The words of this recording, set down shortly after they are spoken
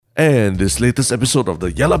And this latest episode of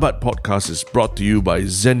the Yalabat podcast is brought to you by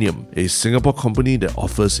Zenium, a Singapore company that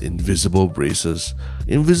offers invisible braces.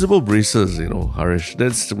 Invisible braces, Harish,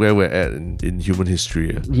 that's where we're at in human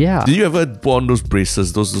history. Yeah. Did you ever put on those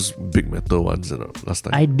braces, those big metal ones last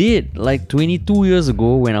time? I did. Like 22 years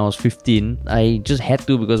ago when I was 15, I just had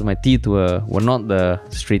to because my teeth were not the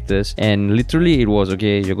straightest. And literally it was,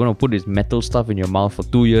 okay, you're going to put this metal stuff in your mouth for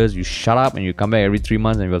 2 years, you shut up and you come back every 3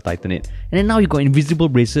 months and we'll tighten it. And then now you got invisible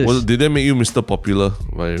braces. Well, did they make you Mr. Popular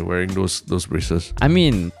by wearing those braces? I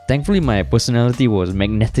mean, thankfully my personality was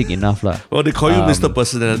magnetic enough lah. Well, they call you Mr.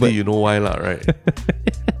 Personality, you know why lah, right?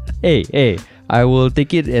 Hey, I will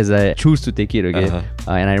take it as I choose to take it, okay?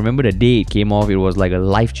 And I remember the day it came off, it was like a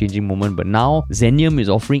life-changing moment. But now, Zenium is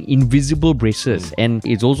offering invisible braces. And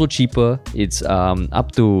it's also cheaper. It's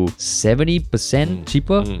up to 70%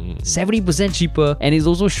 cheaper. 70% cheaper. And it's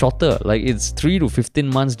also shorter. Like, it's 3 to 15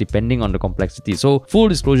 months depending on the complexity. So, full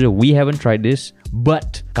disclosure, we haven't tried this.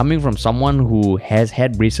 But coming from someone who has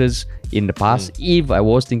had braces in the past, if I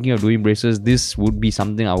was thinking of doing braces, this would be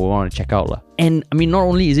something I would want to check out lah. And I mean, not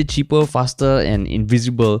only is it cheaper, faster and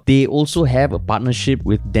invisible, they also have a partnership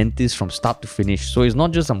with dentists from start to finish. So it's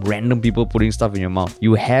not just some random people putting stuff in your mouth.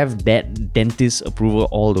 You have that dentist approval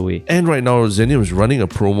all the way. And right now, Zenium is running a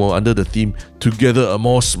promo under the theme Together a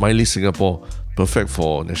More Smiley Singapore. Perfect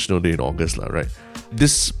for National Day in August lah, right?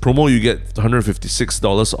 This promo you get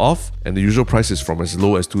 $156 off, and the usual price is from as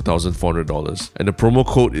low as $2,400. And the promo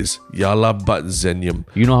code is YalabatZenium.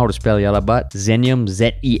 You know how to spell Yalabat? Zenium,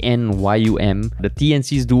 Zenyum. The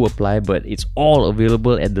TNCs do apply, but it's all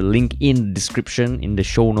available at the link in the description in the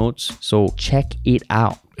show notes. So check it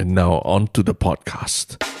out. And now on to the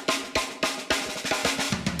podcast.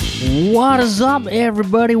 What is up,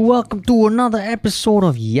 everybody? Welcome to another episode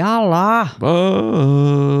of Yala,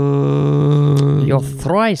 your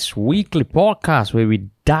thrice weekly podcast where we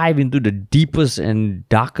dive into the deepest and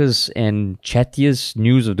darkest and chattiest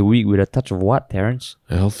news of the week with a touch of what, Terence?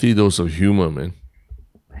 A healthy dose of humor, man.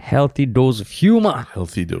 Healthy dose of humor.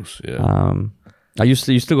 Healthy dose, yeah. You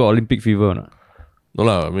still got Olympic fever or not? No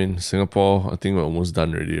lah, I mean, Singapore, I think we're almost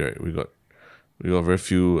done already, right? We got very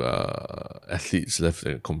few athletes left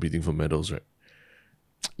competing for medals, right?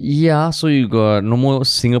 Yeah, so you got no more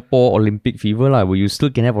Singapore Olympic fever lah, but you still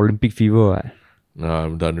can have Olympic fever, right? Nah,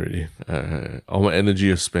 I'm done already. All my energy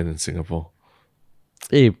is spent in Singapore.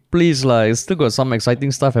 Hey, please lah, you still got some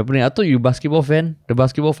exciting stuff happening. I thought you basketball fan. The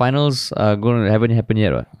basketball finals haven't happened yet,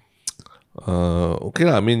 right? Okay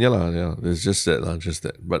lah, I mean, yeah. There's just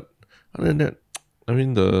that. But other than that, I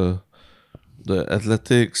mean, the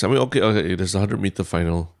athletics, I mean, okay, there's a 100-meter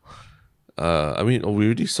final. We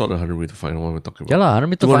already saw the 100-meter final. What we're talking about? Yeah lah,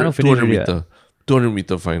 100-meter final finished.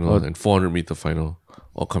 200-meter final and 400-meter final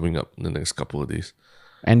all coming up in the next couple of days.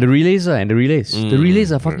 And the relays. The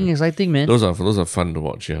relays are fucking exciting, man. Those are fun to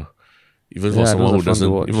watch, yeah. Even for someone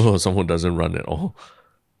who doesn't run at all.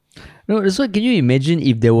 No, so can you imagine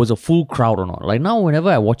if there was a full crowd or not? Like now, whenever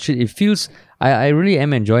I watch it, it feels I really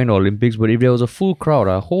am enjoying the Olympics. But if there was a full crowd,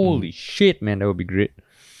 holy shit, man, that would be great.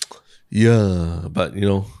 Yeah, but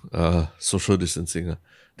social distancing,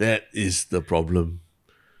 that is the problem.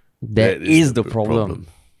 That is the problem.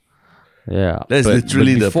 Yeah, that's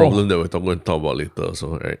literally the problem that we're going to talk about later.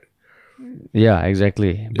 Also, right? Yeah,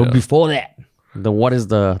 exactly. But before that, what is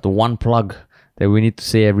the one plug that we need to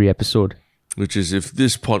say every episode? Which is, if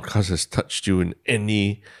this podcast has touched you in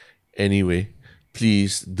any way,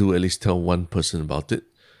 please do at least tell one person about it.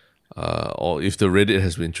 Or if the Reddit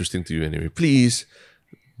has been interesting to you anyway, please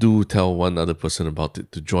do tell one other person about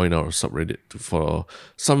it to join our subreddit for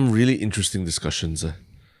some really interesting discussions.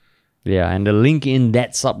 Yeah, and the link in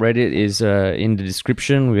that subreddit is in the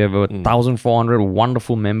description. We have 1,400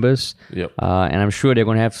 wonderful members. Yep. And I'm sure they're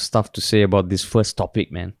going to have stuff to say about this first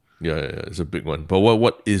topic, man. Yeah, it's a big one. But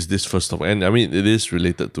what is this first topic? And I mean, it is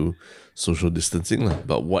related to social distancing,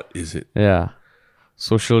 but what is it? Yeah,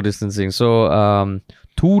 social distancing. So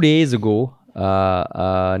 2 days ago,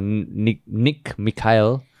 Nick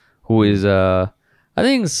Mikhail, who is I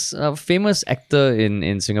think a famous actor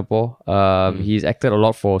in Singapore. He's acted a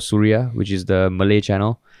lot for Surya, which is the Malay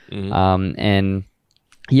channel. And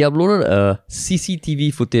he uploaded a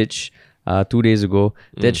CCTV footage 2 days ago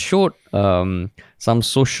that showed some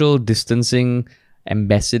social distancing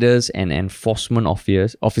ambassadors and enforcement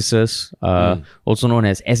officers, also known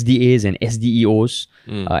as SDAs and SDEOs,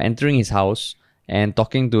 entering his house and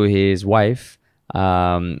talking to his wife.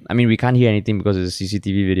 I mean, we can't hear anything because it's a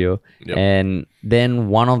CCTV video. Yep. And then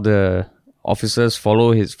one of the officers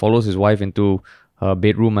follows his wife into her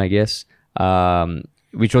bedroom, I guess,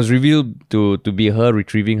 which was revealed to be her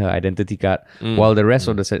retrieving her identity card, while the rest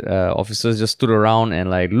of the officers just stood around and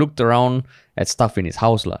like looked around at stuff in his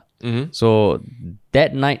house lah. So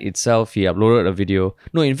that night itself, he uploaded a video.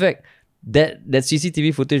 No, in fact, that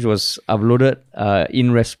CCTV footage was uploaded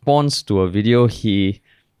in response to a video he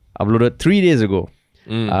uploaded 3 days ago,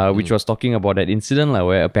 which was talking about that incident like,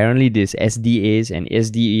 where apparently these SDAs and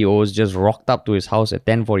SDEOs just rocked up to his house at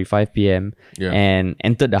 10:45 p.m. and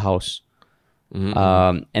entered the house.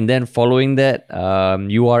 And then following that,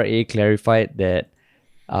 URA clarified that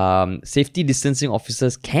safety distancing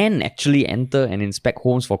officers can actually enter and inspect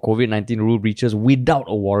homes for COVID-19 rule breaches without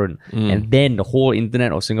a warrant. And then the whole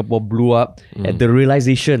internet of Singapore blew up at the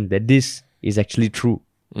realization that this is actually true.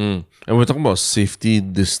 And we're talking about safety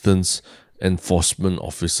distance enforcement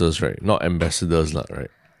officers, right? Not ambassadors, right?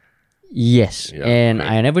 Yes. And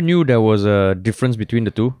I never knew there was a difference between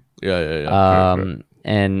the two. Correct.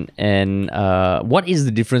 And what is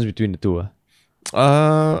the difference between the two?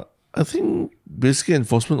 I think basically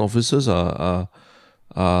enforcement officers are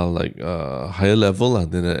like higher level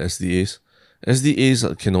than the SDAs.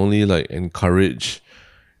 SDAs can only like encourage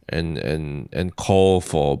and call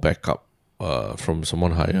for backup from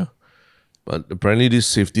someone higher. But apparently these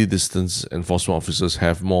safety distance enforcement officers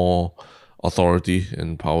have more authority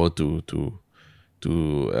and power to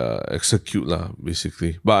execute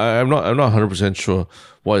basically. But I'm not 100% sure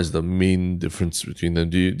what is the main difference between them.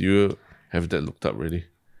 Do you have that looked up really?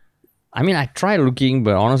 I mean, I tried looking,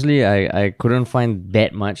 but honestly, I couldn't find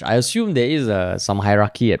that much. I assume there is some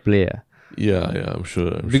hierarchy at play. Yeah, I'm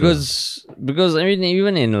sure. Because I mean,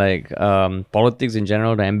 even in like politics in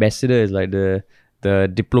general, the ambassador is like the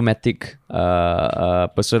diplomatic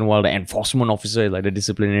person, while the enforcement officer is like the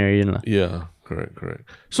disciplinarian. Yeah, correct.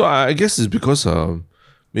 So I guess it's because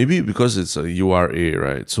maybe because it's a URA,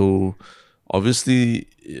 right? So obviously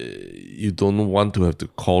you don't want to have to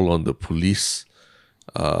call on the police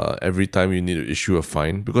every time you need to issue a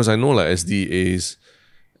fine, because I know like SDAs,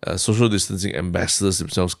 social distancing ambassadors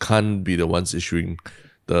themselves can't be the ones issuing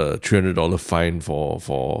the $300 fine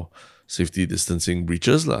for safety distancing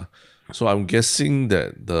breaches lah. So I'm guessing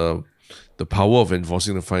that the power of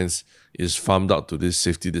enforcing the fines is farmed out to these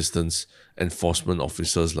safety distance enforcement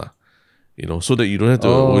officers lah. You know, so that you don't have to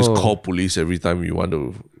always call police every time you want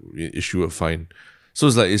to issue a fine. So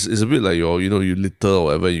it's like it's a bit like you litter or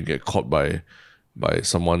whatever, you get caught by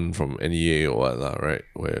someone from NEA or what, right?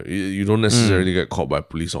 Where you don't necessarily get caught by a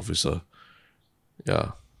police officer.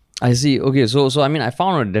 Yeah. I see. Okay, so I mean, I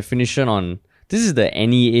found a definition on this is the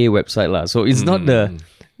NEA website lah. So it's not the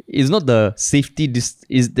safety.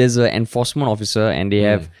 There's an enforcement officer, and they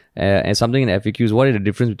have something in the FAQs. What is the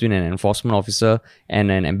difference between an enforcement officer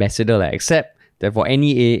and an ambassador? Like, except that for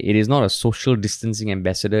NEA, it is not a social distancing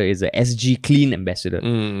ambassador, it's a SG clean ambassador.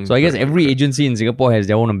 So I guess every agency in Singapore has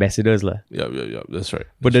their own ambassadors. Yeah, that's right.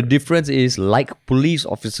 But the difference is, like police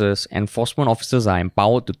officers, enforcement officers are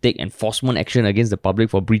empowered to take enforcement action against the public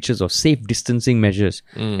for breaches of safe distancing measures.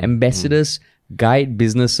 Ambassadors guide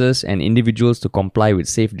businesses and individuals to comply with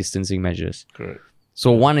safe distancing measures. Correct.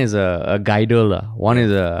 So one is a guider, one is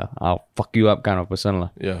a I'll fuck you up kind of person.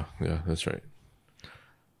 Yeah, that's right.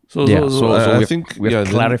 So I think we have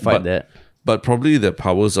clarified that. But probably their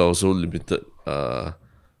powers are also limited up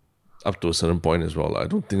to a certain point as well. I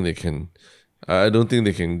don't think they can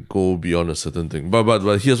go beyond a certain thing.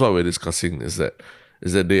 But here's what we're discussing is that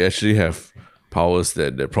they actually have powers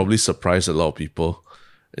that probably surprise a lot of people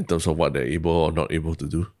in terms of what they're able or not able to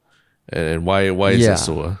do. And why is that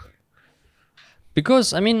so?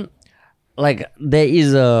 Because I mean, like there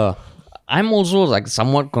is I'm also like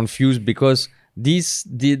somewhat confused because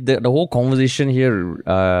the whole conversation here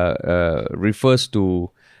refers to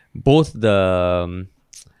both the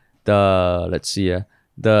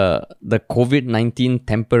COVID-19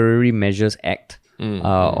 Temporary Measures Act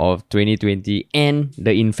of 2020 and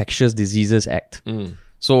the Infectious Diseases Act.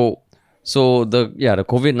 So the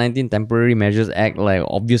COVID-19 Temporary Measures Act, like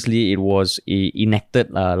obviously it was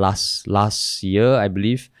enacted last year, I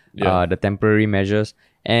believe. The temporary measures,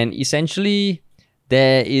 and essentially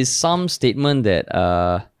there is some statement that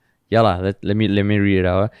let me read it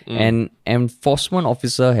out. An enforcement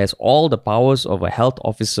officer has all the powers of a health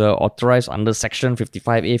officer authorized under Section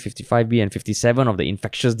 55A, 55B, and 57 of the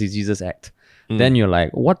Infectious Diseases Act. Then you're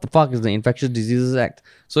like, what the fuck is the Infectious Diseases Act?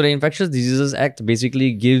 So the Infectious Diseases Act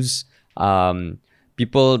basically gives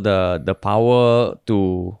people the power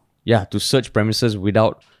to search premises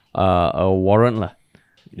without a warrant lah.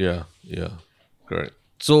 Yeah, correct.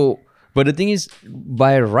 So, but the thing is,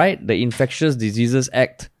 by right, the Infectious Diseases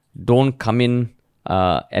Act don't come in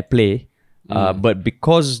at play But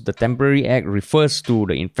because the Temporary Act refers to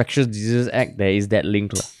the Infectious Diseases Act, there is that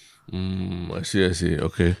link lah. I see.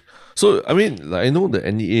 Okay. So, I mean, like, I know the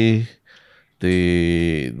NEA,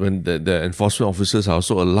 when the enforcement officers are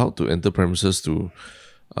also allowed to enter premises to,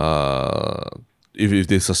 if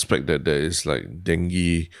they suspect that there is like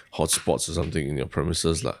dengue hotspots or something in your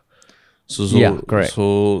premises lah. So Yeah, correct.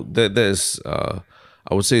 So that is, I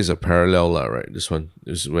would say, is a parallel lah, right? This one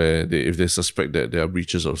is where if they suspect that there are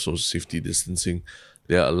breaches of social safety distancing,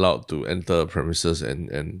 they are allowed to enter premises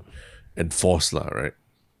and enforce lah, right?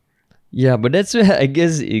 Yeah, but that's where I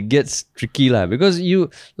guess it gets tricky lah, because you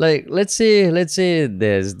like let's say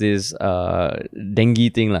there's this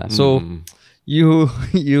dengue thing lah. So you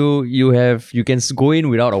can go in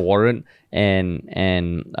without a warrant and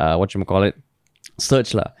whatchamacallit,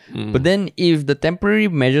 search lah. But then if the Temporary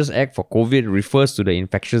Measures Act for COVID refers to the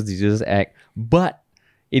Infectious Diseases Act, but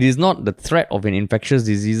it is not the threat of an infectious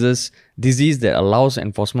disease that allows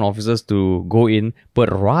enforcement officers to go in,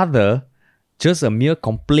 but rather just a mere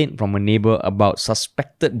complaint from a neighbor about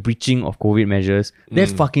suspected breaching of COVID measures,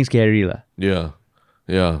 that's fucking scary lah. Yeah.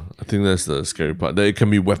 I think that's the scary part. That it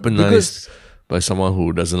can be weaponized by someone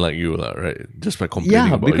who doesn't like you lah, right? Just by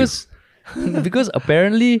complaining about you. Because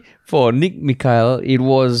apparently for Nick Mikhail, it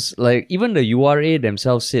was like even the URA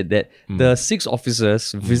themselves said that the 6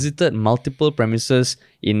 officers visited multiple premises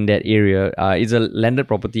in that area. It's a landed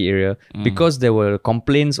property area because there were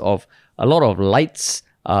complaints of a lot of lights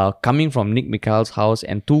coming from Nick Mikhail's house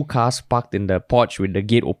and 2 cars parked in the porch with the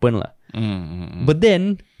gate open lah. But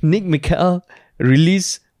then Nick Mikhail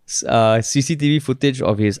released CCTV footage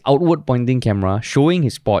of his outward pointing camera showing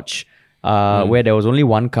his porch where there was only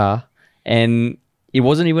 1 car, and it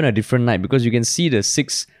wasn't even a different night because you can see the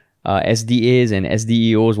 6 SDAs and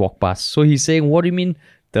SDEOs walk past. So he's saying, what do you mean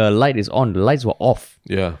the light is on? The lights were off.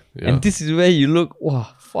 Yeah. And this is where you look, wow,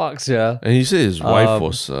 fucks, yeah. And he said his wife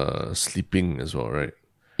was sleeping as well, right?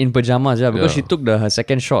 In pajamas, yeah, because she took her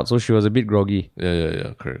second shot, so she was a bit groggy.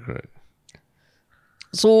 Yeah. Correct.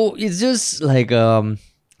 So it's just like that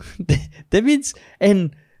means,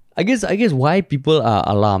 and I guess why people are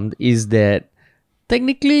alarmed is that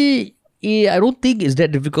technically I don't think it's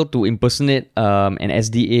that difficult to impersonate an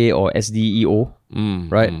SDA or SDEO,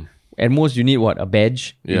 right? At most you need a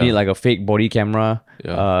badge. You need like a fake body camera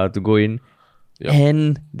to go in.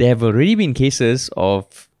 And there have already been cases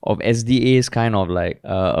of SDAs kind of like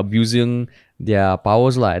abusing their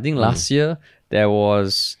powers lah. I think last year there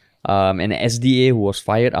was an SDA who was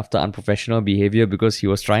fired after unprofessional behavior because he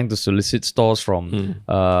was trying to solicit stores from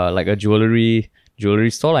like a jewelry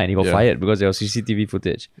store and he got fired because there was CCTV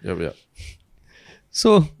footage. Yep.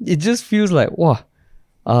 So it just feels like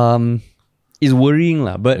it's worrying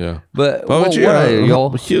lah. But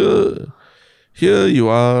here you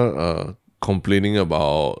are complaining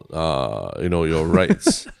about your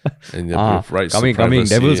rights and your rights coming, to privacy.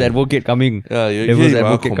 Devil's advocate coming. Yeah, you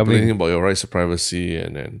are complaining about your rights to privacy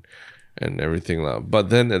and everything lah. But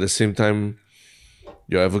then at the same time,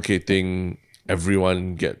 you're advocating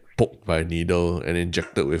everyone get poked by a needle and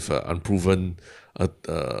injected with unproven,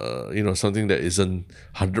 something that isn't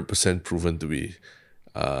 100% proven to be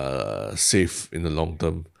safe in the long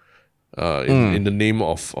term, in the name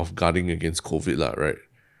of guarding against COVID lah, right?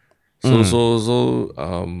 So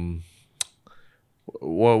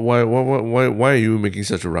why are you making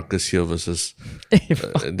such a ruckus here versus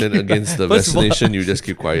then against the vaccination you just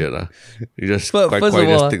keep quiet lah. You just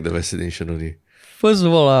just take the vaccination only. First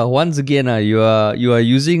of all, once again, you are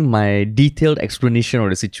using my detailed explanation of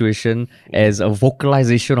the situation as a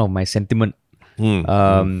vocalization of my sentiment.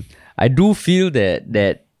 I do feel that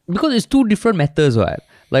because it's 2 different matters, right?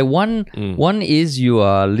 Like one is you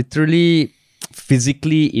are literally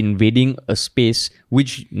physically invading a space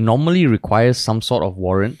which normally requires some sort of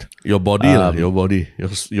warrant. Your body your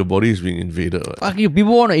body is being invaded. Right? Fuck you,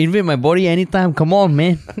 people want to invade my body anytime. Come on,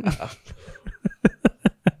 man.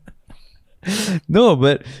 No,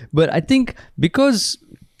 but I think because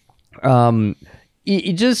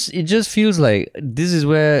it just feels like this is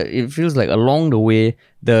where it feels like along the way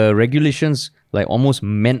the regulations like almost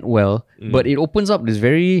meant well, but it opens up this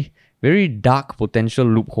very, very dark potential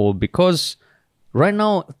loophole because right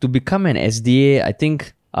now to become an SDA, I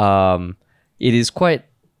think it is quite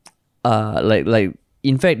like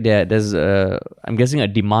in fact there's I'm guessing a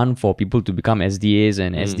demand for people to become SDAs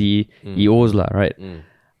and SDEOs lah, right?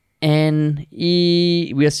 And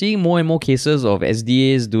we are seeing more and more cases of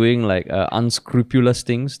SDAs doing like unscrupulous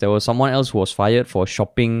things. There was someone else who was fired for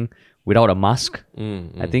shopping without a mask,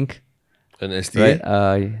 I think. An SDA?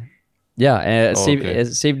 Right? Yeah, okay.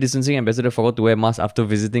 safe distancing ambassador forgot to wear mask after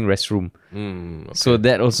visiting restroom. Okay. So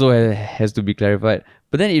that also has to be clarified.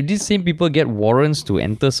 But then if these same people get warrants to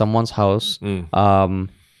enter someone's house,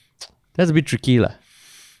 that's a bit tricky lah.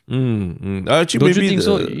 Actually, Don't you think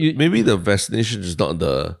so? maybe the vaccination is not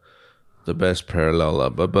the best parallel lah.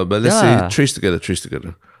 But let's say Yeah. trace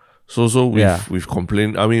together. So we've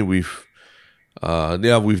complained. I mean we've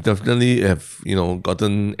definitely have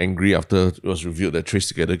gotten angry after it was revealed that trace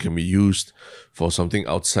together can be used for something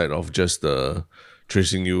outside of just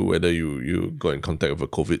tracing you whether you got in contact with a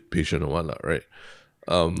COVID patient or whatnot, right?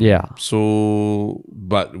 Yeah. So,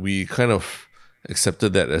 but we kind of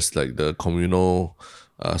accepted that as like the communal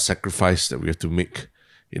sacrifice that we have to make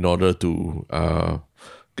in order to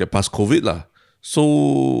get past COVID lah.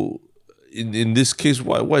 So, in this case,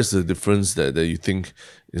 what is the difference that you think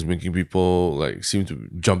is making people like seem to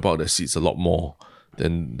jump out their seats a lot more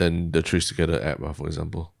than the Trace Together app, for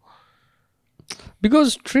example?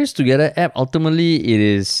 Because Trace Together app ultimately it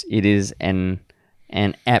is an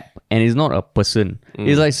app and it's not a person.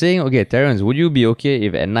 It's like saying, okay, Terrence, would you be okay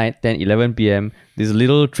if at night 10, 11 p.m. this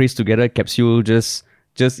little Trace Together capsule just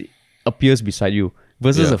appears beside you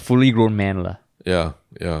versus a fully grown man lah. Yeah.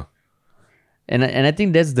 And I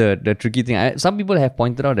think that's the tricky thing. Some people have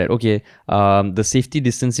pointed out that the safety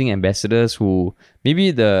distancing ambassadors who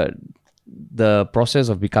maybe the process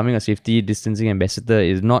of becoming a safety distancing ambassador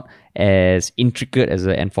is not as intricate as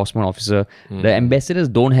an enforcement officer. The ambassadors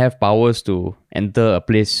don't have powers to enter a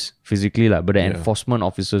place physically, but the enforcement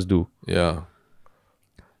officers do. Yeah.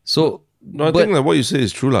 So, no, I think like what you say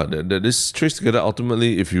is true, that this Trace Together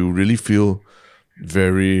ultimately, if you really feel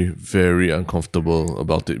very, very uncomfortable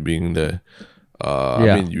about it being there,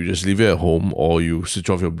 I mean, you just leave it at home or you switch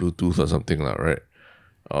off your Bluetooth or something, right?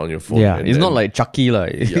 On your phone. Yeah, it's not like Chucky,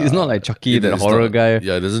 it's not like Chucky, that horror guy.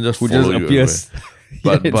 Yeah, it doesn't just who follow just you appears.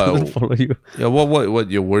 But it doesn't follow you. Yeah, what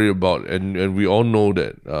you're worried about, and we all know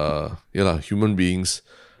that human beings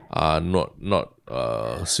are not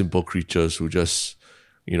simple creatures who just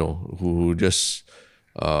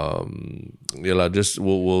just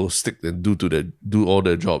will stick and do all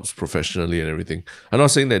their jobs professionally and everything. I'm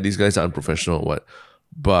not saying that these guys are unprofessional or what,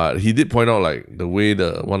 but he did point out like the way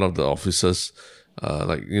one of the officers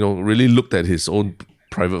really looked at his own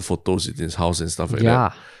private photos in his house and stuff like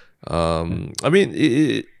that. I mean,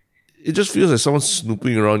 it just feels like someone's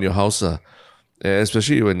snooping around your house,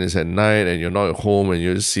 especially when it's at night and you're not at home and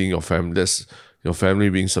you're just seeing your family. That's your family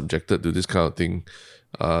being subjected to this kind of thing.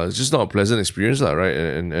 It's just not a pleasant experience, right?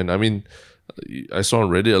 And I mean, I saw on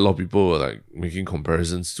Reddit a lot of people were like making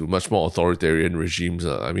comparisons to much more authoritarian regimes.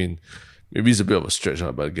 I mean, maybe it's a bit of a stretch,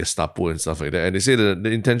 but Gestapo and stuff like that. And they say that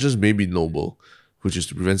the intentions may be noble, which is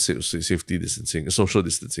to prevent safety distancing, social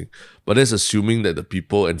distancing. But that's assuming that the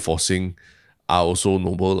people enforcing are also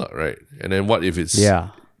noble, right? And then what if it's,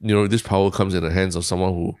 this power comes in the hands of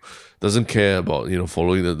someone who doesn't care about,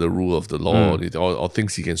 following the rule of the law or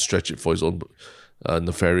thinks he can stretch it for his own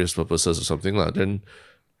nefarious purposes or something,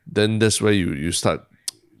 then that's where you start,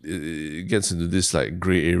 it gets into this like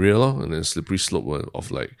gray area, and then slippery slope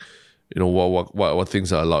of like, what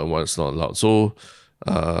things are allowed and what's not allowed. So,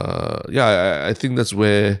 I think that's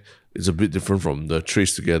where it's a bit different from the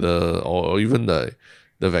Trace Together or even the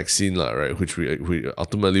vaccine, right? Which we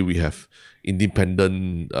ultimately we have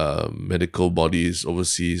independent medical bodies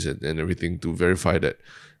overseas and everything to verify that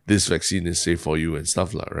this vaccine is safe for you and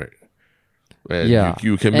stuff, right? And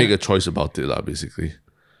you can make a choice about it, basically.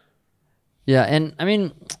 Yeah, and I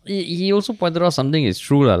mean, he also pointed out something is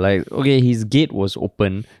true, like, okay, his gate was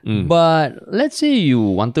open, but let's say you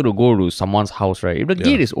wanted to go to someone's house, right? If the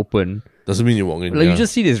gate is open, doesn't mean you walk in. Like you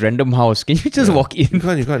just see this random house, can you just walk in? You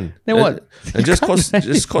can't. Then what? And just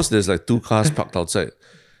cause there's like 2 cars parked outside,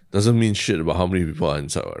 doesn't mean shit about how many people are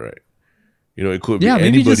inside, right? It could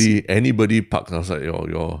be anybody parked outside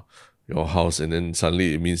your house, and then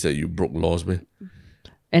suddenly it means that you broke laws, man.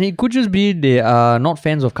 And it could just be they are not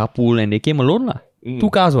fans of carpool and they came alone. 2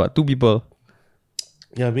 cars, 2 people.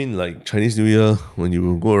 Yeah, I mean, like Chinese New Year, when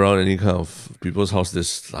you go around any kind of people's house,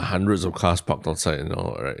 there's hundreds of cars parked outside and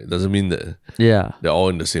all, right? It doesn't mean that they're all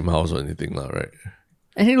in the same house or anything, right?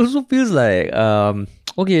 And it also feels like,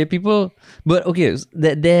 people... But okay,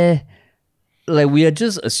 they're... Like, we are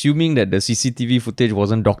just assuming that the CCTV footage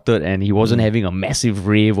wasn't doctored and he wasn't having a massive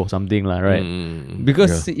rave or something, right?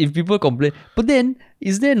 Because if people complain... But then,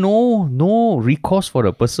 is there no recourse for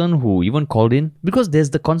the person who even called in? Because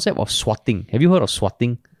there's the concept of swatting. Have you heard of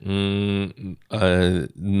swatting? No,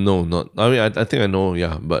 not... I mean, I think I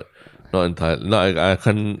know, but not entirely. No, I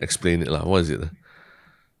can't explain it. What is it?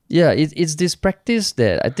 it's this practice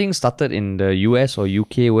that I think started in the US or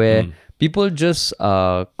UK where people just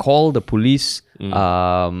call the police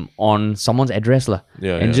on someone's address lah,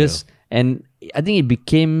 and I think it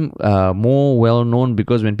became more well known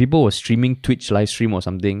because when people were streaming Twitch live stream or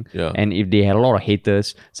something, and if they had a lot of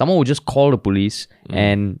haters, someone would just call the police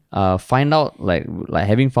and find out like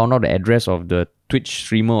having found out the address of the Twitch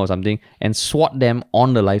streamer or something and swat them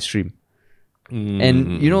on the live stream.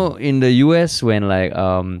 And you know, in the US, when like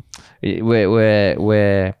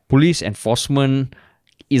where police enforcement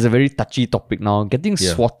is a very touchy topic now, getting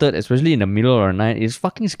swatted, especially in the middle of the night, is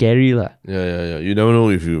fucking scary lah. Yeah. You never know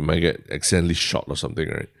if you might get accidentally shot or something,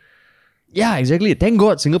 right? Yeah, exactly. Thank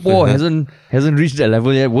God Singapore hasn't reached that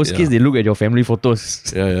level yet. Worst case, they look at your family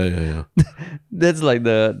photos. Yeah. That's like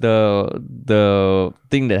the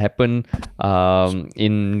thing that happened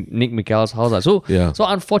in Nick Mikhail's house. So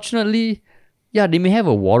unfortunately, they may have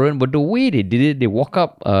a warrant, but the way they did it, they walk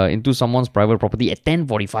up into someone's private property at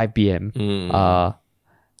 10:45 p.m.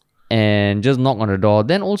 And just knock on the door.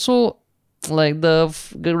 Then also, like the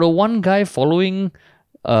one guy following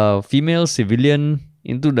a female civilian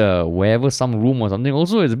into the some room or something,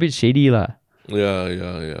 also is a bit shady lah.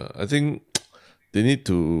 Yeah. I think they need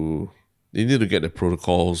to get the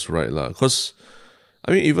protocols right lah. Because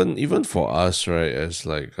I mean, even for us, right, as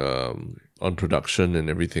like on production and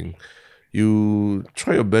everything, you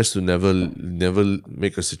try your best to never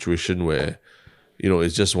make a situation where, you know,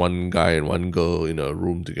 it's just one guy and one girl in a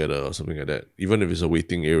room together or something like that. Even if it's a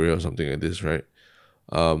waiting area or something like this, right?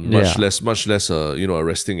 Much less a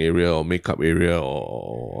resting area or makeup area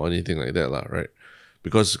or anything like that, lah, right?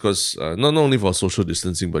 Because not only for social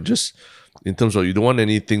distancing, but just in terms of you don't want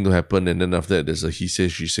anything to happen, and then after that there's a he say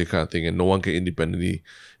she say kind of thing, and no one can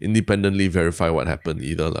independently verify what happened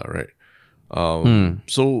either, lah, right?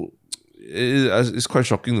 So it's quite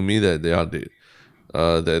shocking to me that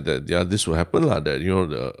this will happen, lah. That, you know,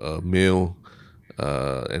 the male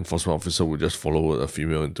enforcement officer would just follow a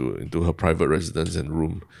female into her private residence and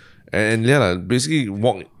room, and basically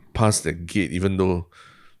walk past the gate, even though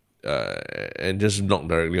and just knock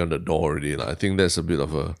directly on the door already, lah. I think that's a bit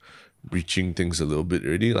of a breaching things a little bit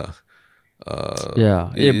already, lah. But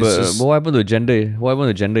what happened to gender? What happened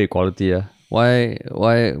to gender equality? Why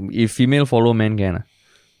if female follow, men can?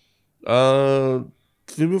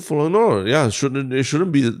 Female follow, no, it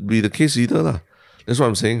shouldn't be the case either, lah. That's what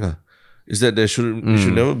I'm saying, is that there should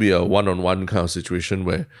never be a one-on-one kind of situation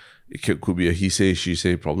where it could be a he say she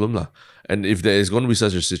say problem, lah. And if there is going to be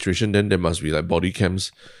such a situation, then there must be like body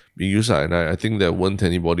cams being used, and I think there weren't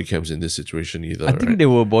any body cams in this situation either. I think there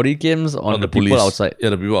were body cams on the people outside. Yeah,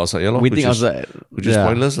 the people outside. Yeah, waiting outside, which is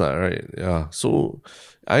pointless, lah, right? Yeah. So,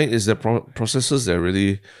 it's the processes that are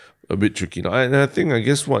really a bit tricky now. And I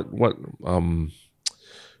guess what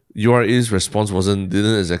URA's response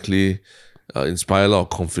didn't exactly inspire a lot of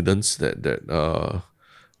confidence that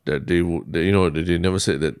they would, they never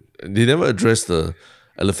said that, they never addressed the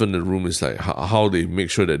elephant in the room. Is like how they make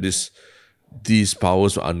sure that these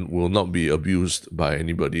powers will not be abused by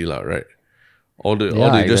anybody, lah, right? All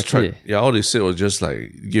they said was just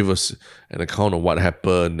like give us an account of what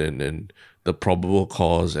happened and the probable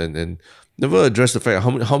cause, and never address the fact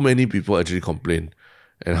how many people actually complained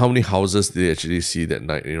and how many houses they actually see that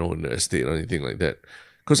night, in the estate or anything like that.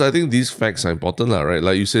 Because I think these facts are important, lah, right?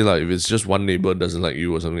 Like you say, like if it's just one neighbor doesn't like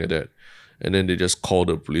you or something like that, and then they just call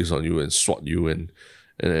the police on you and swat you, and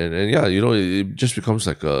it just becomes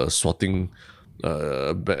like a swatting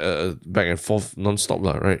back and forth non-stop,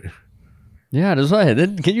 lah, right? Yeah, that's why.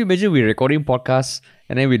 Then can you imagine we're recording podcasts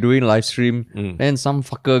and then we're doing live stream, and some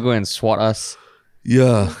fucker go and swat us?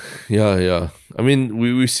 Yeah. I mean,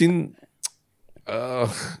 we've seen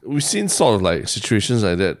sort of like situations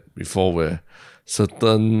like that before, where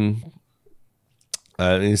certain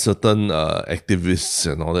activists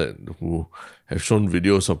and all that who have shown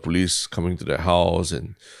videos of police coming to their house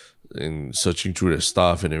and searching through their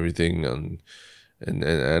stuff and everything, and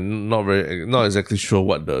not exactly sure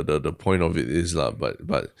what the point of it is, lah, but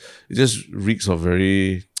it just reeks of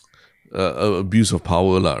very abuse of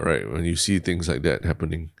power, lah, right? When you see things like that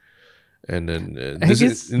happening. And then in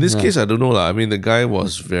this case, I don't know, lah. I mean, the guy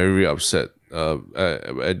was very upset,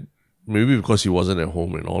 maybe because he wasn't at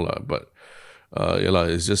home and all, lah. But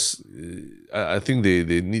it's just, I think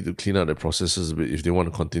they need to clean out their processes a bit if they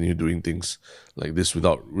want to continue doing things like this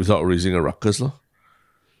without raising a ruckus, lah.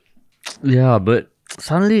 Yeah, but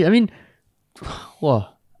suddenly, I mean,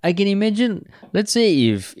 I can imagine, let's say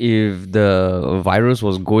if the virus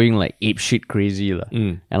was going like apeshit crazy,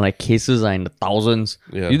 and like cases are in the thousands,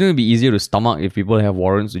 you think it'd be easier to stomach if people have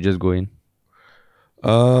warrants to just go in?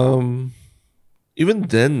 Even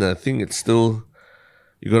then, I think it's still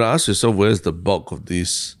you got to ask yourself, where's the bulk of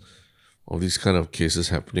these kind of cases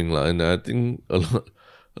happening, lah? And I think a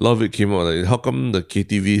lot of it came out like, how come the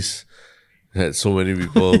KTVs had so many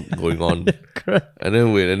people going on, and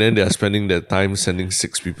then they are spending their time sending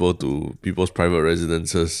 6 people to people's private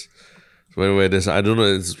residences, where there's, I don't know,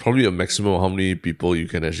 it's probably a maximum of how many people you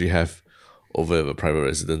can actually have over a private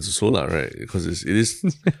residence or so, lah, right? Because it is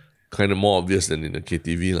kind of more obvious than in a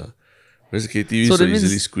KTV, lah. Whereas the KTV so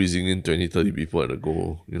easily squeezing in 20, 30 people at a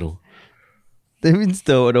go, you know. That means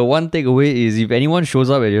the one takeaway is, if anyone shows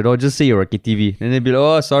up at your door, just say you're a KTV. Then they'll be like,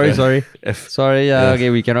 oh, sorry. Sorry, okay,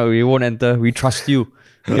 we won't enter. We trust you.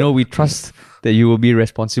 You know, we trust that you will be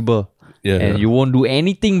responsible. And you won't do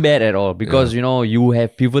anything bad at all because, you know, you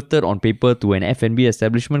have pivoted on paper to an F&B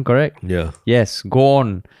establishment, correct? Yeah. Yes, go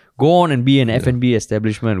on and be an F&B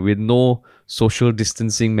establishment with no social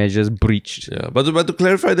distancing measures breached. Yeah, but to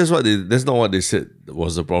clarify, that's not what they said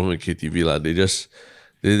was the problem with KTV, lah.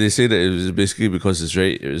 They say that it was basically because it's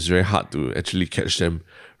very hard to actually catch them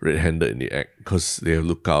red-handed in the act because they have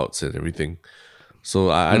lookouts and everything.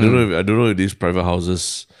 So I don't know if these private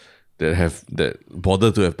houses that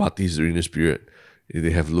bother to have parties during this period, if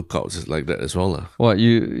they have lookouts like that as well, lah. What,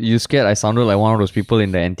 you scared I sounded like one of those people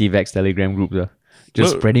in the anti-vax Telegram group,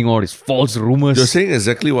 just spreading all these false rumors? You're saying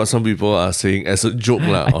exactly what some people are saying as a joke,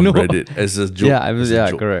 lah, on Reddit, as a joke.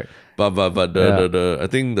 Yeah, correct. But I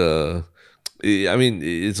think I mean,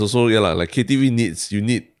 it's also, like KTV you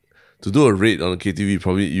need to do a raid on a KTV,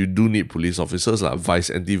 probably you do need police officers, like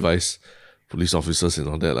anti-vice police officers and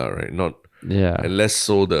all that, right? Not, and less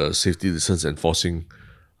so the safety distance enforcing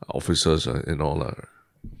officers and all that.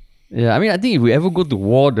 Yeah, I mean, I think if we ever go to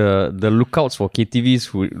war, the lookouts for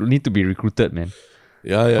KTVs would need to be recruited, man.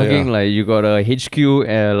 Like, you got a HQ,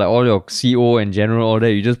 like all your CO and general, all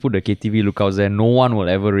that. You just put the KTV lookouts there. No one will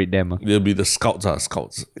ever read them. They'll be the scouts. They'll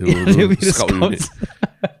be the scouts. Unit.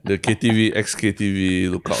 The KTV, ex-KTV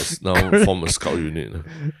lookouts now form a scout unit.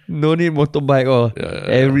 No need motorbike or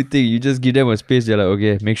everything. You just give them a space. They're like,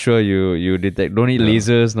 okay, make sure you detect. Don't need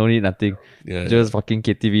lasers. No need nothing. Just fucking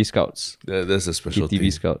KTV scouts. That's a special KTV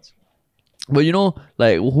thing. Scouts. But you know,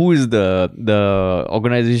 like, who is the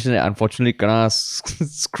organization that unfortunately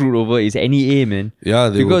screwed over is NEA, man. Yeah,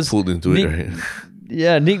 they were pulled into it, right?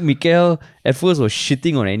 Yeah, Nick Mikhail at first was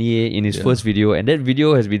shitting on NEA in his first video, and that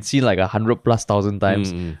video has been seen like 100,000+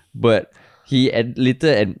 times. But he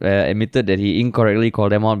later admitted that he incorrectly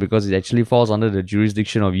called them out because it actually falls under the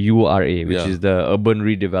jurisdiction of URA, which is the Urban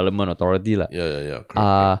Redevelopment Authority, lah.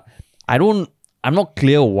 Correct. I'm not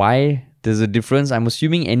clear why there's a difference. I'm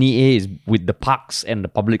assuming NEA is with the parks and the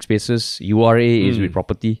public spaces. URA is with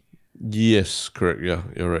property. Yes, correct. Yeah,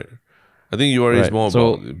 you're right. I think URA is more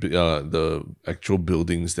about the actual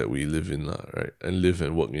buildings that we live in, right? And live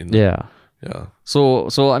and work in. Yeah. Yeah. So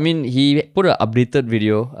I mean, he put an updated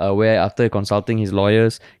video where, after consulting his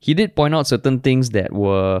lawyers, he did point out certain things that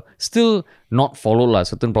were still not followed, like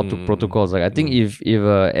certain protocols. Like, I think if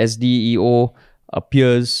a SDEO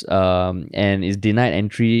appears and is denied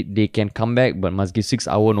entry, they can come back but must give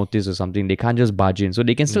 6-hour notice or something. They can't just barge in. So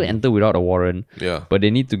they can still enter without a warrant. Yeah. But they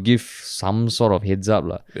need to give some sort of heads up.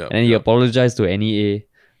 And he apologized to NEA.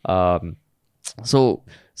 So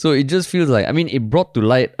it just feels like, I mean, it brought to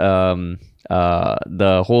light the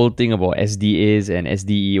whole thing about SDAs and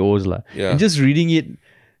SDEOs. And just reading it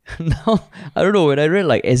now, I don't know, when I read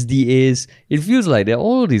like SDAs, it feels like there are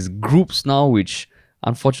all these groups now which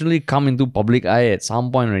unfortunately come into public eye at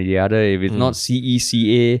some point or the other. If it's not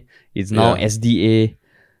CECA, it's now SDA,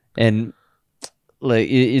 and like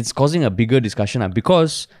it's causing a bigger discussion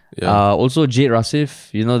because also Jade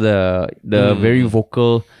Rasif, you know, the very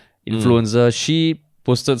vocal influencer, she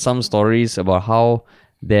posted some stories about how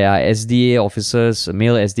there are SDA officers,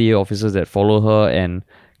 male SDA officers, that follow her and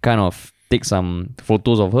kind of take some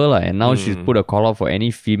photos of her, and now she's put a call out for any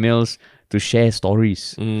females to share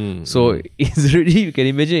stories. So it's really, you can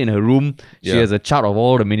imagine in her room, she has a chart of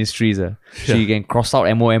all the ministries. She can cross out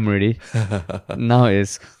MOM already. Now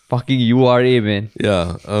it's fucking URA, man.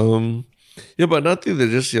 Yeah. But nothing that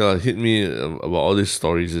just hit me about all these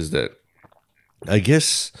stories is that I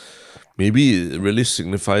guess maybe it really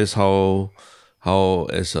signifies how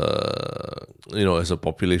as a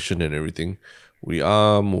population and everything, we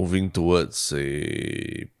are moving towards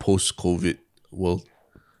a post-COVID world.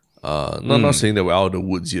 Not saying that we're out of the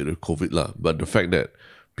woods yet with COVID, but the fact that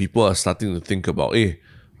people are starting to think about,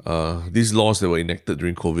 these laws that were enacted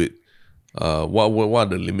during COVID, what are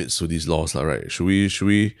the limits to these laws, right? Should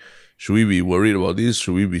we be worried about this?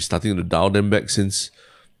 Should we be starting to dial them back, since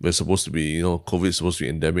we're supposed to be, COVID is supposed to be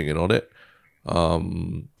endemic and all that?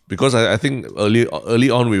 because I think early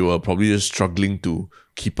on we were probably just struggling to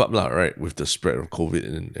keep up, right, with the spread of COVID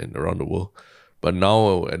and around the world. But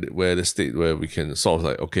now we're at a state where we can sort of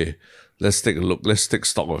like, okay, let's take a look, let's take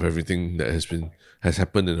stock of everything that has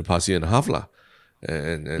happened in the past year and a half, lah.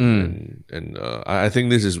 And I think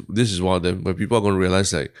this is one of them where people are going to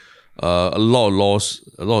realize like a lot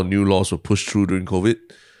of new laws were pushed through during COVID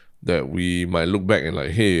that we might look back and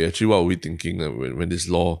like, hey, actually, what were we thinking when this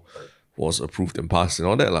law was approved and passed and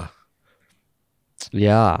all that, lah.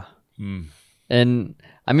 Yeah. And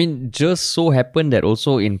I mean, just so happened that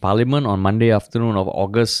also in Parliament on Monday afternoon of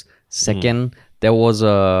August 2nd, there was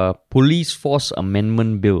a police force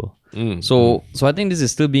amendment bill. So I think this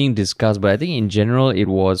is still being discussed, but I think in general it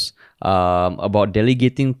was about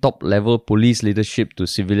delegating top level police leadership to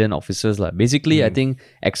civilian officers. Basically, I think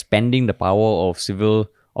expanding the power of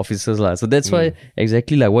civil officers. So that's why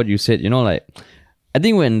exactly like what you said, like I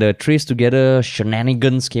think when the Trace Together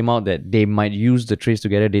shenanigans came out that they might use the Trace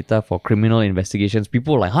Together data for criminal investigations,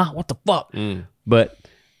 people were like, huh, what the fuck? But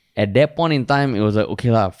at that point in time, it was like, okay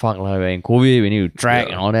lah, fuck lah, we're in COVID, we need to track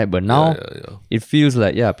and all that. But now, it feels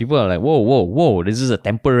like, people are like, whoa, this is a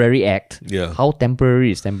temporary act. Yeah. How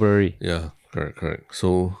temporary is temporary? Yeah, correct.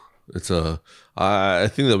 So it's I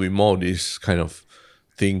think there'll be more of these kind of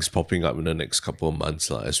things popping up in the next couple of months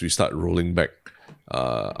as we start rolling back,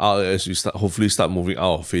 as we hopefully start moving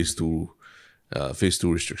out of phase 2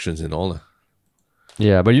 restrictions and all.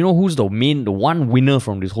 Yeah, but you know who's the one winner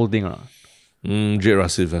from this whole thing? Jade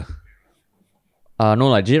Rasif.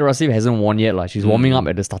 No, Jade Rasif hasn't won yet. She's warming up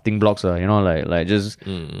at the starting blocks.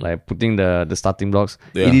 Like putting the starting blocks.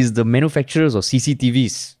 Yeah. It is the manufacturers of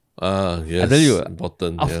CCTVs. Yes. I tell you,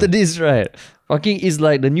 important. After this, right, fucking is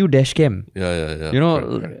like the new dash cam. Yeah.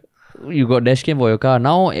 Correct. You got dash cam for your car.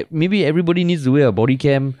 Now, maybe everybody needs to wear a body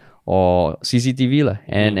cam or CCTV.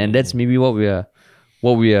 And that's maybe what we are,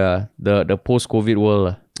 the post-COVID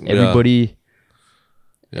world.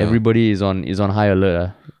 Everybody is on high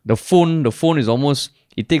alert. The phone is almost,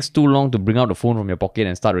 it takes too long to bring out the phone from your pocket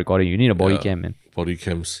and start recording. You need a body cam, man. Body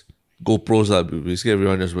cams. GoPros, basically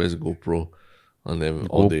everyone just wears a GoPro on them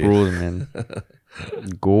all day. GoPros, man.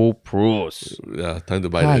 GoPros. Yeah, time to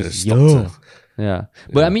buy the stocks. Yeah.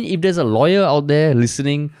 But I mean, if there's a lawyer out there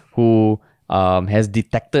listening who has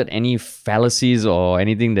detected any fallacies or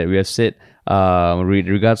anything that we have said with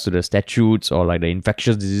regards to the statutes or like the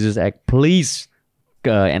Infectious Diseases Act, please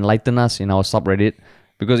enlighten us in our subreddit,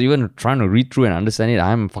 because even trying to read through and understand it,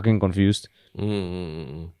 I'm fucking confused.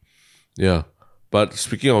 Yeah, but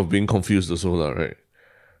speaking of being confused also, right?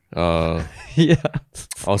 Yeah.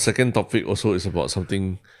 Our second topic also is about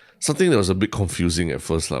something that was a bit confusing at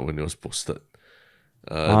first, when it was posted.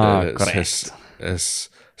 That has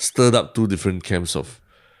stirred up two different camps of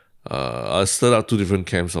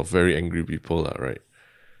very angry people, right?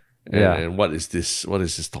 And what is this? What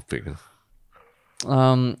is this topic?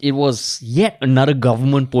 It was yet another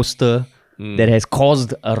government poster that has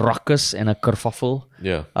caused a ruckus and a kerfuffle.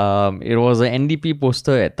 Yeah. It was an NDP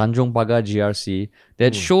poster at Tanjong Pagar GRC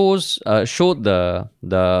that showed the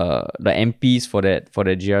MPs for that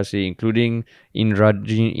GRC, including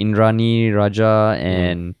Indrani Raja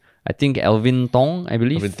and I think Alvin Tong, I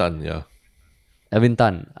believe. Alvin Tan, yeah. Alvin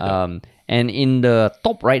Tan. And in the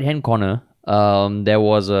top right hand corner, there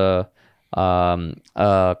was a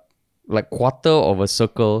like quarter of a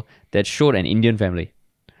circle that showed an Indian family.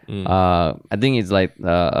 I think it's like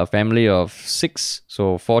a family of 6,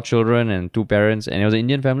 so 4 children and 2 parents, and it was an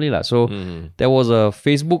Indian family. So there was a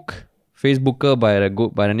Facebooker by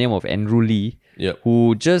the name of Andrew Lee,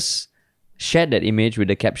 who just shared that image with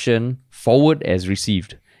the caption, "Forward as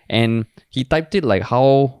received." And he typed it like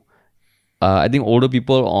how I think older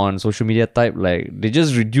people on social media type, like they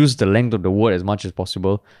just reduce the length of the word as much as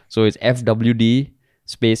possible. So it's FWD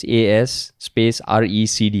space AS space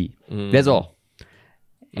RECD. That's all.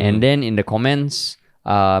 And then in the comments,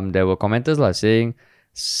 there were commenters saying,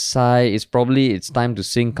 Sai, it's time to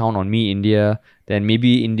sing Count on Me, India. Then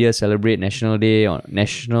maybe India celebrate National Day on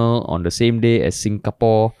the same day as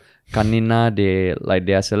Singapore. Kanina,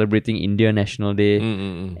 they are celebrating India National Day.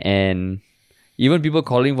 And even people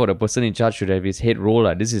calling for the person in charge should have his head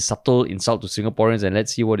roll. This is subtle insult to Singaporeans, and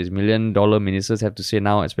let's see what his $1 million ministers have to say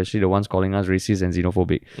now, especially the ones calling us racist and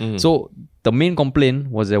xenophobic. So the main complaint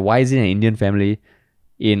was that why is it an Indian family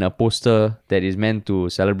in a poster that is meant to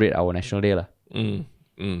celebrate our National Day?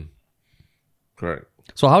 Correct.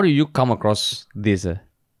 So how do you come across this?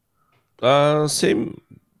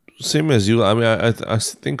 Same as you. I mean, I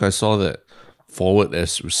think I saw that forward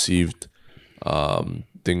as received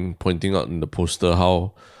thing pointing out in the poster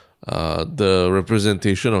how the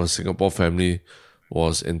representation of a Singapore family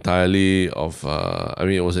was entirely of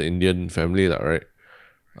it was an Indian family, right?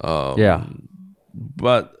 Yeah.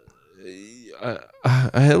 But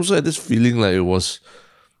I also had this feeling like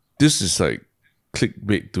this is like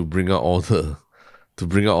clickbait to bring out all the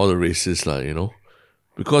races,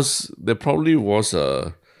 because there probably was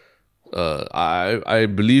I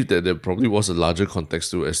believe that there probably was a larger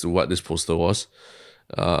context as to what this poster was,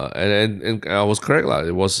 and I was correct,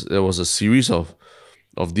 there was a series of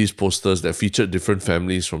these posters that featured different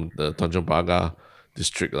families from the Tanjong Pagar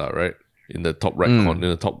district, right, in the top right corner, in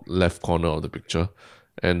the top left corner of the picture,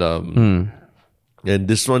 and and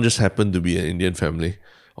this one just happened to be an Indian family,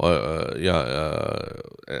 and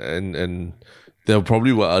there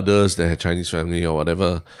probably were others that had Chinese family or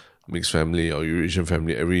whatever, mixed family or Eurasian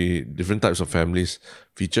family, every different types of families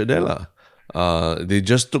featured there lah. They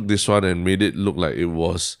just took this one and made it look like it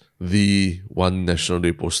was the one National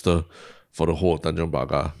Day poster for the whole of Tanjong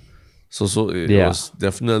Pagar. So it was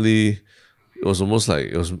definitely, it was almost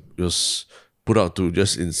like it was put out to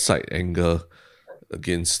just incite anger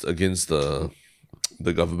against the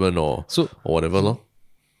government or whatever lor.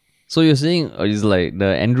 So you're saying it's like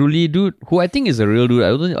the Andrew Lee dude, who I think is a real dude.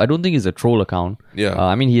 I don't think it's a troll account. Yeah.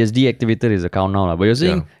 I mean, he has deactivated his account now. But you're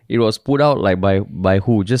saying it was put out like by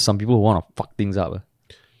who? Just some people who want to fuck things up.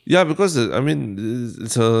 Yeah, because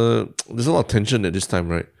there's a lot of tension at this time,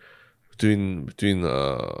 right? Between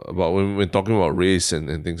about when talking about race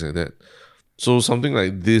and things like that. So something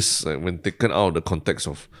like this, like when taken out of the context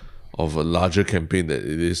of a larger campaign that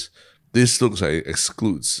it is, this looks like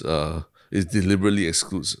it deliberately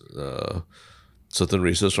excludes certain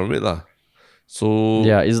races from it lah. So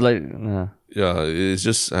it's like it's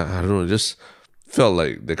just I don't know, it just felt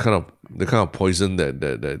like the kind of poison that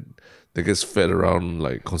gets fed around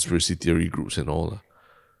like conspiracy theory groups and all lah.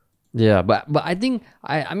 Yeah, but I think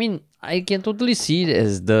I mean I can totally see it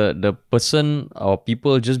as the person or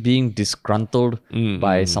people just being disgruntled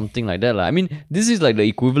by something like that lah. I mean, this is like the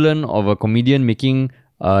equivalent of a comedian making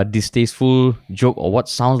a distasteful joke or what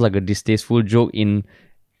sounds like a distasteful joke in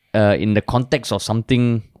the context of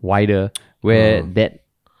something wider, where that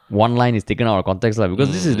one line is taken out of context lah.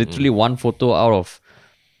 Because this is literally one photo out of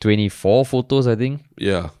 24 photos, I think.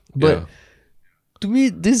 Yeah, but. To me,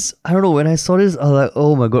 this, I don't know, when I saw this, I was like,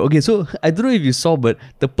 oh my god. Okay, so I don't know if you saw, but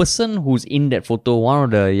the person who's in that photo, one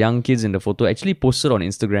of the young kids in the photo, actually posted on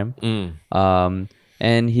Instagram.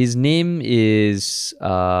 And his name is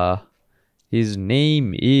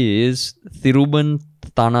Thiruban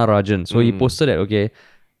Thanarajan. So he posted that, okay,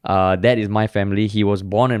 that is my family. He was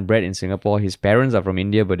born and bred in Singapore. His parents are from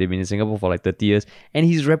India, but they've been in Singapore for like 30 years. And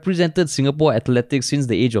he's represented Singapore athletics since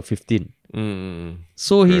the age of 15.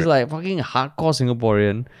 So he's like fucking hardcore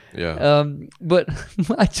Singaporean. Yeah. But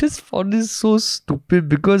I just found this so stupid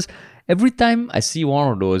because every time I see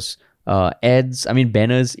one of those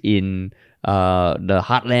banners in the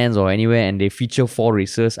heartlands or anywhere and they feature 4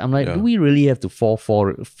 races, I'm like, do we really have to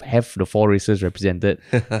have the 4 races represented?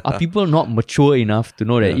 Are people not mature enough to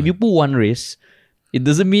know that if you put one race, it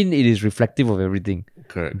doesn't mean it is reflective of everything?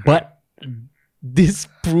 Correct. But this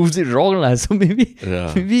proves it wrong lah. So maybe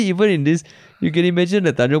even in this, you can imagine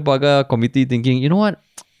the Tanjong Pagar committee thinking, you know what?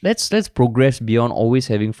 Let's progress beyond always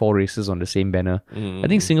having 4 races on the same banner. I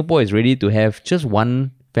think Singapore is ready to have just one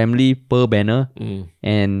family per banner,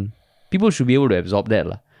 and people should be able to absorb that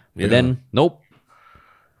lah. But then, nope.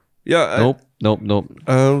 Yeah. Nope.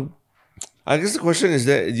 I guess the question is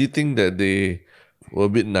that, do you think that they were a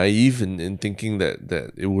bit naive in thinking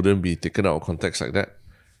that it wouldn't be taken out of context like that?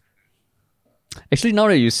 Actually, now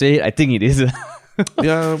that you say it, I think it is.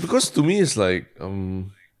 Yeah, because to me it's like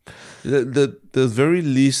the very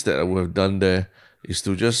least that I would have done there is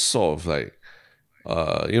to just sort of like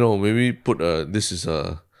maybe put this is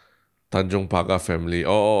a Tanjong Pagar family,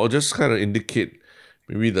 or just kind of indicate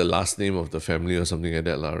maybe the last name of the family or something like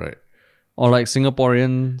that lah, right? Or like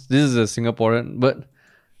Singaporean, this is a Singaporean, but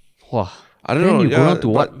I don't know. You go down to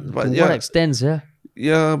what extent, yeah?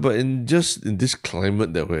 Yeah, but in this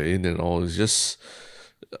climate that we're in and all, it's just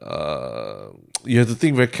you have to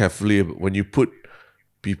think very carefully when you put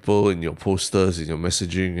people in your posters, in your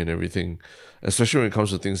messaging and everything, especially when it comes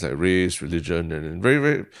to things like race, religion, and very,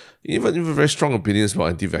 very even very strong opinions about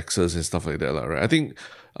anti-vaxxers and stuff like that, right? I think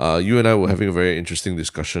you and I were having a very interesting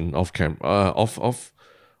discussion off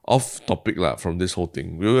topic from this whole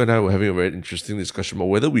thing. You and I were having a very interesting discussion about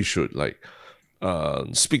whether we should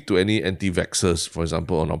speak to any anti-vaxxers, for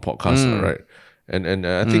example, on our podcast, right? And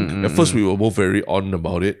I think at first we were both very on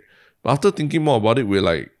about it. But after thinking more about it, we're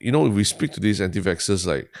like, if we speak to these anti-vaxxers,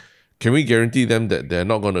 can we guarantee them that they're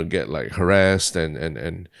not going to get like harassed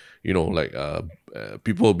and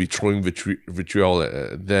people will be throwing vitriol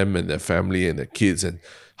at them and their family and their kids, and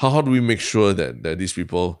how do we make sure that these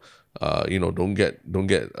people don't get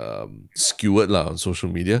skewered lah on social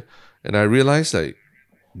media? And I realized like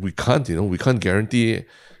we can't guarantee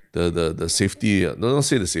the safety. Not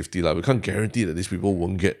say the safety lah. We can't guarantee that these people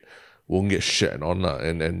won't get shat on lah.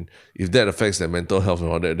 And if that affects their mental health and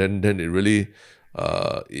all that, then it really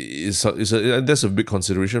that's a big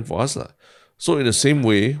consideration for us lah. So in the same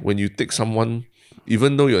way, when you take someone,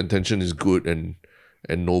 even though your intention is good and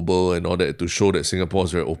noble and all that, to show that Singapore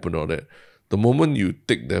is very open and all that, the moment you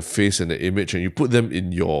take their face and their image and you put them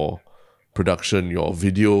in your production, your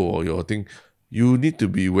video or your thing, you need to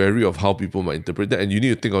be wary of how people might interpret that, and you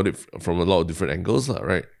need to think of it from a lot of different angles,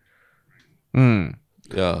 right?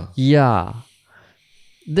 Yeah,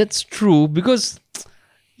 that's true. Because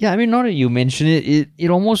now that you mention it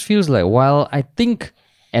almost feels like, while I think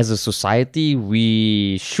as a society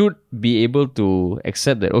we should be able to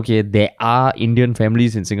accept that, okay, there are Indian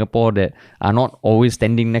families in Singapore that are not always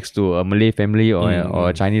standing next to a Malay family or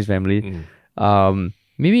a Chinese family.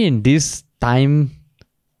 Maybe in this time,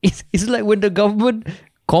 it's like when the government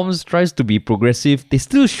comms tries to be progressive, they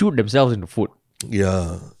still shoot themselves in the foot.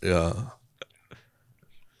 Yeah.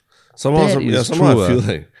 Somehow I feel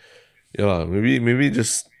like, maybe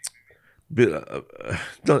just bit.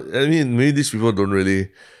 Maybe these people don't really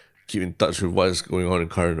keep in touch with what is going on in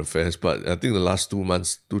current affairs. But I think the last 3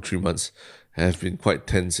 months have been quite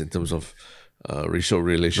tense in terms of racial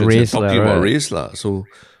relations and talking about race lah. So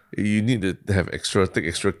you need to take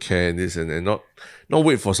extra care in this, and not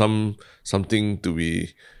wait for something to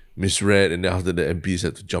be misread, and then after the MPs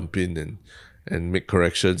have to jump in and make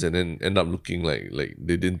corrections, and then end up looking like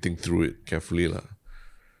they didn't think through it carefully lah.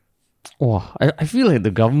 I feel like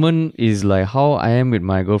the government is like how I am with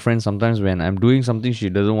my girlfriend sometimes. When I'm doing something she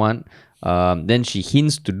doesn't want, then she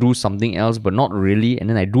hints to do something else, but not really, and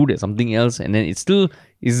then I do that something else, and then it still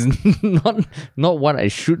is not what I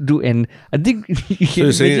should do. And I think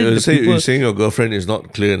you're saying your girlfriend is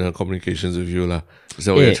not clear in her communications with you lah. Is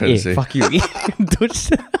that what you're trying to say? Fuck you.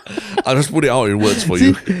 I'll just put it out in words for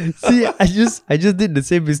you. See, I just did the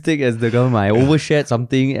same mistake as the government. I overshared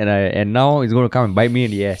something, and now it's going to come and bite me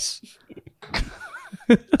in the ass.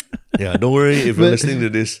 Yeah, don't worry if you're listening to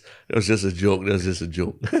this. That was just a joke.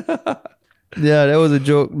 Yeah, that was a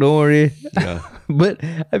joke. Don't worry. Yeah. But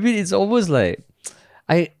I mean, it's almost like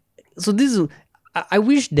I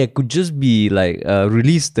wish there could just be like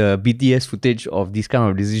release the BTS footage of these kind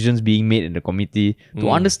of decisions being made in the committee to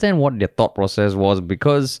understand what their thought process was.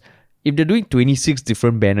 Because if they're doing 26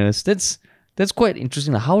 different banners, that's quite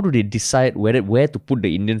interesting. How do they decide where to put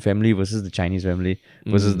the Indian family versus the Chinese family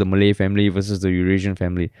versus the Malay family versus the Eurasian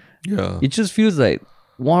family? Yeah, it just feels like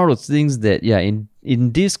one of those things that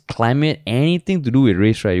in this climate, anything to do with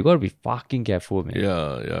race, right, you gotta be fucking careful, man.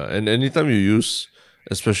 Yeah. And anytime you use,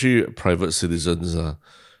 especially private citizens,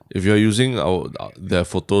 if you're using their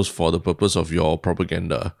photos for the purpose of your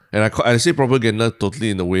propaganda, and I say propaganda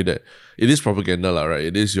totally in the way that it is propaganda lah, right?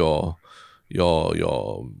 It is your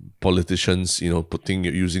politicians,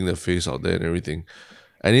 using their face out there and everything.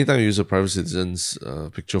 Anytime you use a private citizen's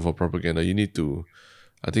picture for propaganda, you need to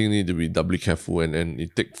be doubly careful and you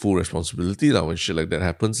take full responsibility when shit like that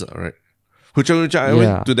happens, right? Which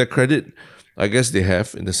I to their credit, I guess they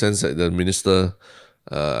have, in the sense that the minister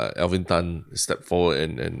Alvin Tan stepped forward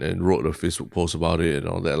and wrote a Facebook post about it and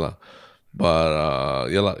all that lah. But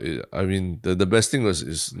I mean the best thing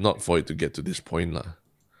is not for it to get to this point lah.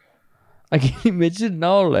 I can imagine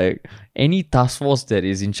now, like, any task force that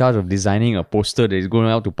is in charge of designing a poster that is going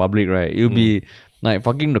out to public, right? It'll be like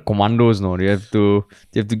fucking the commandos, no? They have to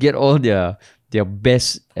get all their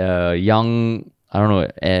best young, I don't know,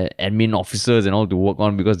 admin officers and all to work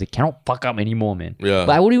on, because they cannot fuck up anymore, man. Yeah.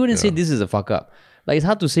 But I wouldn't even say this is a fuck up. Like, it's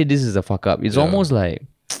hard to say this is a fuck up. It's almost like,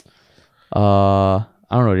 I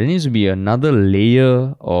don't know, there needs to be another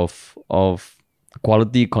layer of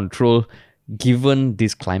quality control given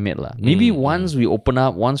this climate lah. Maybe once we open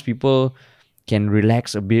up, once people can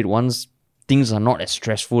relax a bit, once things are not as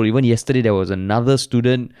stressful. Even yesterday there was another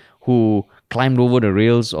student who climbed over the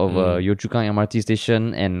rails of Yio Chu Kang MRT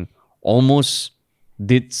station and almost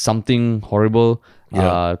did something horrible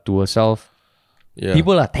to herself.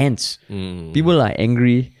 People are tense. People are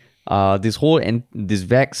angry. This whole this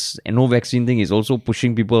no vaccine thing is also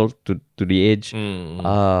pushing people to the edge.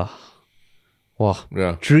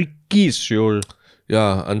 Tricky, sure.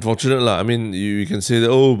 Yeah, unfortunate lah. I mean, you can say that,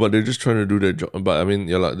 but they're just trying to do their job. But I mean,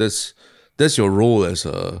 that's your role as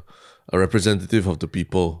a representative of the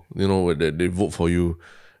people. That they vote for you,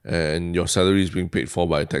 and your salary is being paid for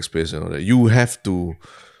by taxpayers and all that, you have to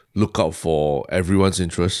look out for everyone's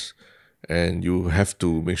interests, and you have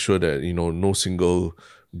to make sure that no single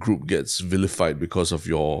group gets vilified because of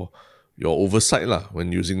your oversight lah,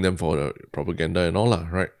 when using them for propaganda and all lah,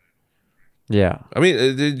 right? Yeah. I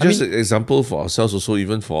mean, just an example for ourselves also,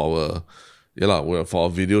 even for for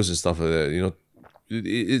our videos and stuff like that.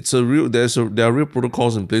 There are real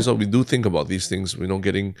protocols in place. So we do think about these things.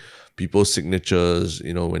 Getting people's signatures.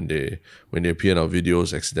 When they appear in our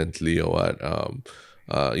videos accidentally or what.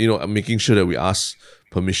 Making sure that we ask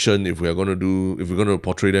permission if we're going to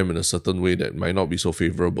portray them in a certain way that might not be so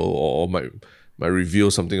favorable, or might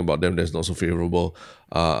reveal something about them that's not so favorable.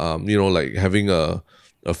 Like having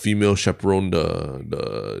a female chaperone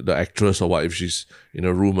the actress, or what if she's in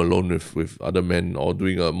a room alone with other men, or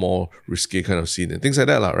doing a more risque kind of scene and things like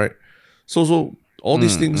that lah, right? So all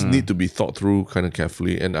these things need to be thought through kind of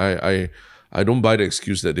carefully, and I don't buy the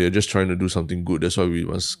excuse that they're just trying to do something good, that's why we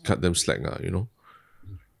must cut them slack.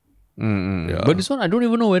 Yeah. But this one, I don't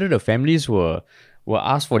even know whether the families were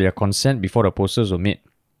asked for their consent before the posters were made.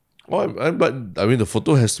 But I mean, the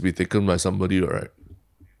photo has to be taken by somebody, right?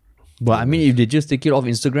 But I mean, if they just take it off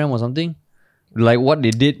Instagram or something, like what they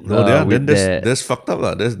did. Then that's fucked up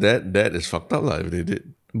lah. That is fucked up lah if they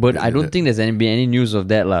did. But I don't think there's been any news of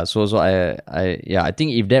that lah. So I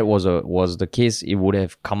think if that was the case, it would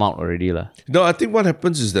have come out already lah. No, I think what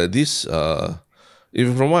happens is that this,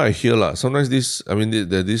 even from what I hear lah, sometimes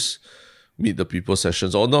there this meet the people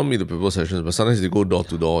sessions, or not meet the people sessions, but sometimes they go door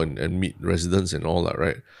to door and meet residents and all that,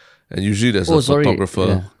 right? And usually there's a photographer.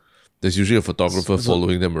 Yeah. There's usually a photographer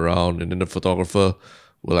following them around, and then the photographer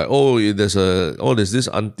will like, there's this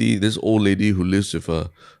auntie, this old lady who lives with her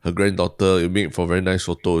granddaughter. You make for a very nice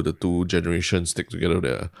photo. The two generations stick together,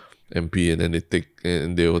 their MP, and then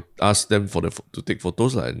they will ask them to take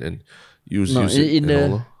photos and use it.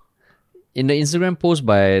 In the Instagram post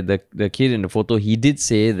by the kid in the photo, he did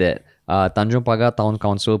say that Tanjong Pagar Town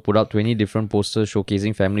Council put out 20 different posters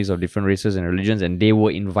showcasing families of different races and religions, and they were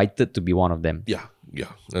invited to be one of them. Yeah.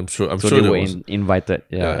 I'm sure they were invited.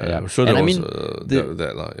 Yeah. I'm sure there was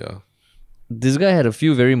that. Yeah. This guy had a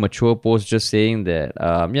few very mature posts just saying that,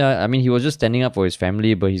 he was just standing up for his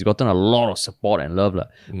family, but he's gotten a lot of support and love.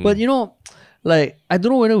 But I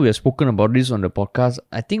don't know whether we have spoken about this on the podcast.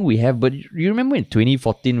 I think we have, but you remember in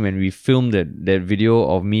 2014 when we filmed that video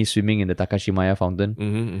of me swimming in the Takashimaya fountain?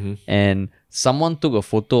 And someone took a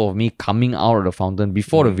photo of me coming out of the fountain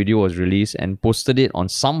before the video was released and posted it on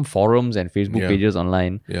some forums and Facebook pages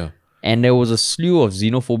online. Yeah. And there was a slew of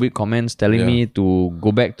xenophobic comments telling me to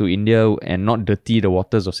go back to India and not dirty the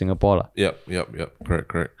waters of Singapore. Yep.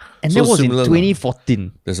 Correct. And that was in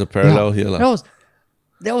 2014. There's a parallel here.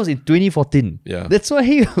 That was in 2014. Yeah. That's why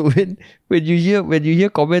when you hear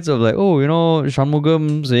comments of like,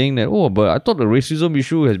 Shanmugam saying that, but I thought the racism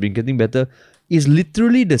issue has been getting better, is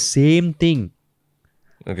literally the same thing.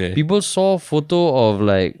 Okay. People saw a photo of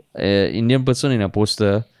like an Indian person in a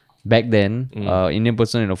poster back then, Indian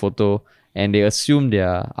person in a photo, and they assumed they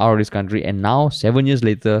are out of this country, and now 7 years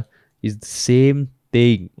later, it's the same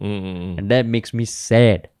thing. And that makes me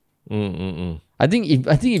sad. I think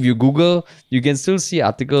if you Google, you can still see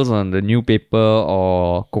articles on the new paper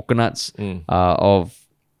or coconuts of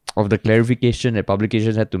the clarification that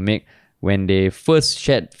publications had to make when they first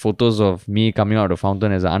shared photos of me coming out of the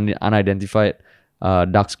fountain as an unidentified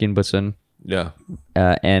dark-skinned person. Yeah.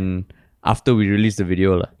 And after we released the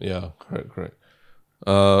video. Yeah, correct.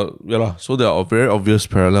 So there are very obvious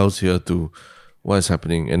parallels here to what is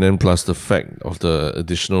happening, and then plus the fact of the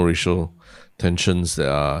additional racial tensions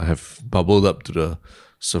that have bubbled up to the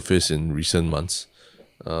surface in recent months.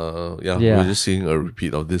 We're just seeing a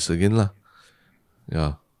repeat of this again lah.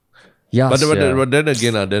 Yeah. Yes, but then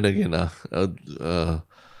again, there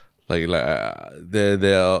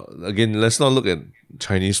are, again, let's not look at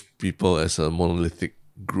Chinese people as a monolithic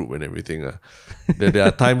group and everything. There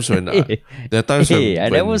are times when I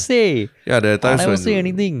never say. Yeah, there are times when I never say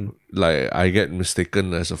anything. Like I get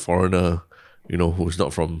mistaken as a foreigner, who's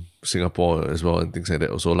not from Singapore as well, and things like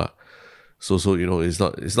that also lah. So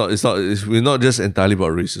we're not just entirely about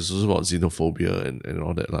race, it's also about xenophobia and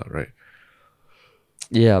all that lah, right?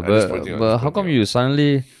 Yeah, but how come you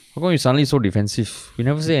suddenly so defensive? You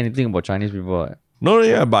never say anything about Chinese people. Right? No,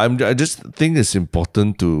 yeah, but I just think it's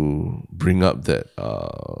important to bring up that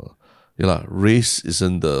race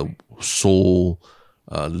isn't the sole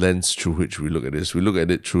lens through which we look at this. We look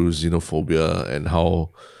at it through xenophobia and how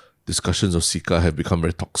discussions of Sika have become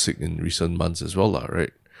very toxic in recent months as well,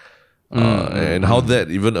 right? And how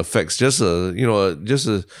that even affects just a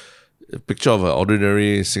a picture of an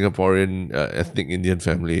ordinary Singaporean ethnic Indian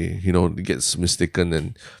family, gets mistaken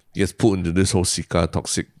and gets put into this whole Sika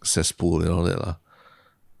toxic cesspool and all that.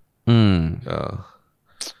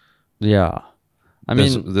 Yeah. I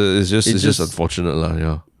mean, it's just unfortunate.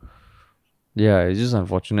 Yeah. Yeah, it's just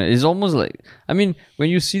unfortunate. It's almost like, I mean, when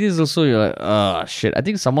you see this also, you're like, shit. I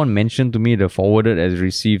think someone mentioned to me the forwarded as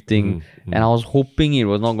received thing, and I was hoping it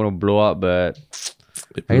was not going to blow up, but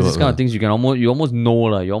I guess this kind of things you almost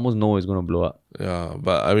know you almost know it's going to blow up. Yeah,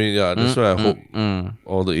 but I mean, that's why I hope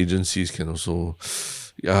all the agencies can also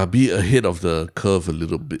be ahead of the curve a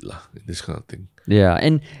little bit in this kind of thing. Yeah,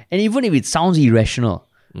 and even if it sounds irrational,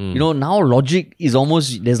 now logic is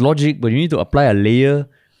almost, there's logic, but you need to apply a layer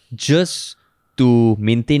just to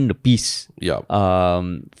maintain the peace. Yeah.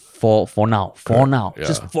 For now. Yeah.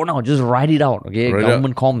 Just for now. Just ride it out. Okay.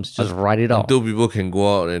 Government comms. Just ride it out. Until people can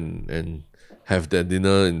go out and have their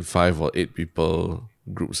dinner in 5 or 8 people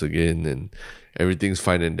groups again, and everything's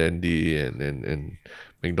fine and dandy, and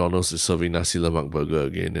McDonald's is serving nasi lemak burger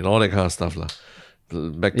again, and all that kind of stuff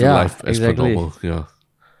Back to life as per normal. Yeah.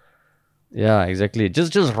 Yeah, exactly.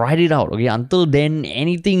 Just write it out, okay? Until then,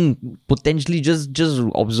 anything potentially just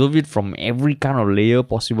observe it from every kind of layer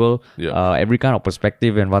possible, every kind of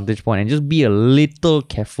perspective and vantage point, and just be a little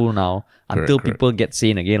careful now until people get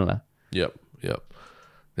sane again, Yep.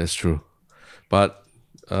 That's true. But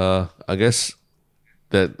I guess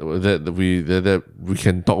that we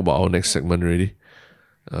can talk about our next segment already.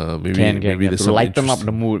 Maybe there's some lighten up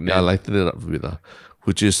the mood, man. Yeah, lighten it up a bit,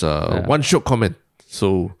 which is one short comment.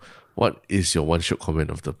 So, what is your one short comment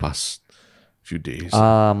of the past few days?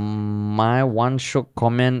 My one short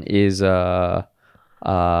comment is wait,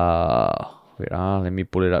 let me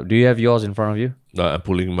pull it up. Do you have yours in front of you? I'm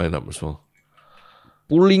pulling mine up as well.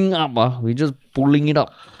 Pulling up, we're just pulling it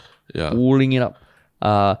up. Yeah. Pulling it up.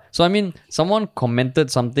 So I mean, someone commented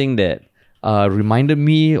something that reminded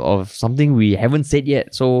me of something we haven't said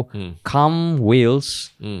yet. So Calm Wales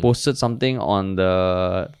posted something on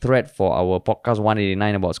the thread for our podcast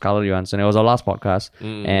 189 about Scarlett Johansson. It was our last podcast.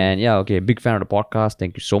 And big fan of the podcast.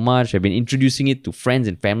 Thank you so much. I've been introducing it to friends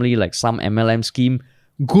and family like some MLM scheme.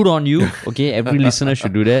 Good on you. Okay, every listener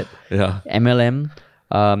should do that. Yeah. MLM.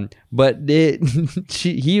 But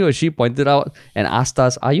he or she pointed out and asked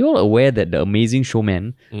us, are you all aware that The Amazing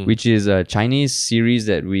Showman, which is a Chinese series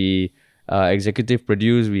that we executive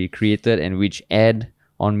produced, we created, and which aired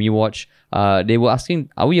on MeWatch, they were asking,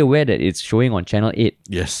 are we aware that it's showing on Channel 8?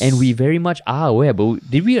 Yes. And we very much are aware, but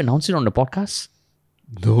did we announce it on the podcast?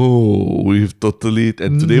 No, we've totally,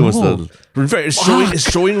 and today was in fact, it's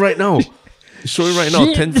showing right now. It's showing right now,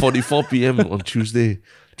 10:44 p.m. on Tuesday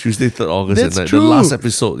 3rd August at night. True. The last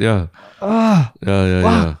episode, yeah.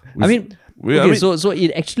 Yeah. I mean, so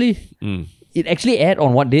it actually aired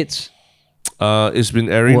on what dates? It's been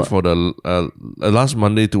airing for the last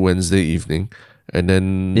Monday to Wednesday evening, and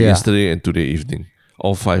then yesterday and today evening.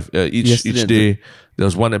 All 5 each day. There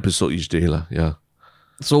was one episode each day, yeah.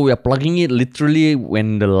 So we are plugging it literally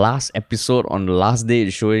when the last episode on the last day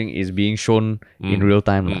is being shown in real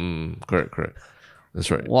time. Correct.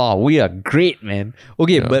 That's right. Wow, we are great, man.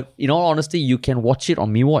 Okay, but in all honesty, you can watch it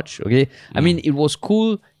on MeWatch. Okay, I mean, it was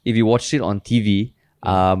cool if you watched it on TV.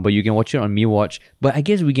 But you can watch it on MeWatch. But I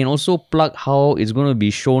guess we can also plug how it's going to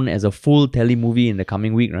be shown as a full tele movie in the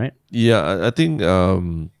coming week, right? Yeah, I think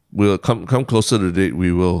we'll come closer to the date.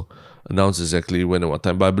 We will announce exactly when and what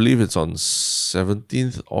time. But I believe it's on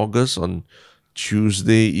 17th August on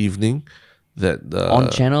Tuesday evening. That on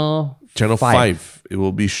Channel 5. It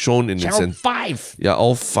will be shown in Channel 5. Yeah,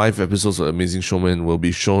 all 5 episodes of Amazing Showman will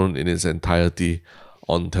be shown in its entirety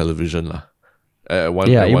on television It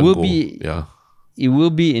will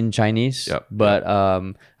be in Chinese, but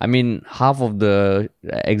I mean, half of the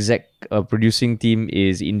exec producing team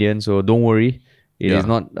is Indian, so don't worry. It is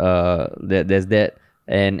not there's that,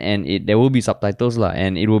 and there will be subtitles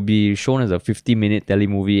and it will be shown as a 50-minute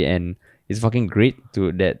telemovie, and it's fucking great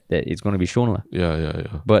that it's going to be shown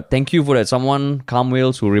Yeah. But thank you for that. Someone, Calm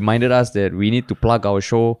Wales, who reminded us that we need to plug our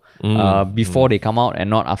show before they come out and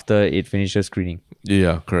not after it finishes screening.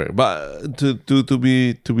 Yeah, correct. But to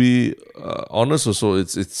be honest, also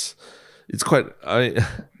it's quite I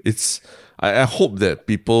hope that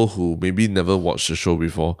people who maybe never watched the show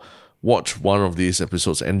before watch one of these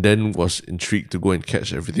episodes and then was intrigued to go and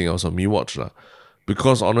catch everything else on MeWatch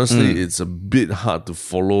because honestly it's a bit hard to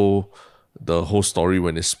follow the whole story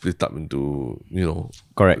when it's split up into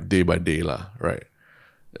correct day by day right.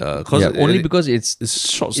 Because it's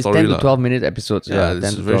short story. 10 to 12 minute episodes.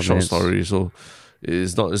 It's a very short story. So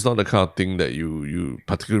it's not the kind of thing that you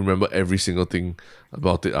particularly remember every single thing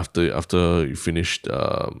about it after you finished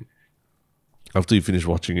after you finish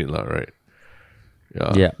watching it, lah, right?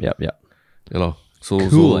 Yeah. Yeah. You know. So Cool.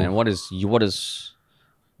 so, And what is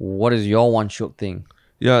your one shot thing?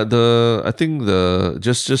 yeah, I think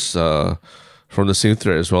just from the same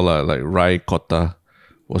thread as well, like Rai Kota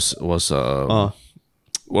was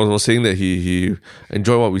saying that he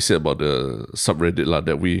enjoyed what we said about the subreddit, lah,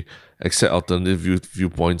 that we accept alternative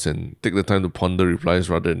viewpoints and take the time to ponder replies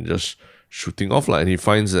rather than just shooting off, lah. And he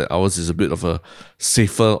finds that ours is a bit of a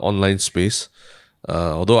safer online space.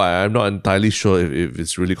 Although I'm not entirely sure if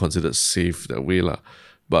it's really considered safe that way, lah.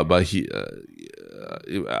 But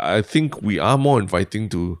I think we are more inviting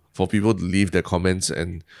for people to leave their comments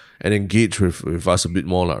and engage with us a bit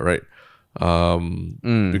more, lah, right?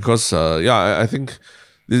 Because I think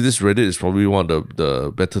this Reddit is probably one of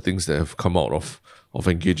the better things that have come out of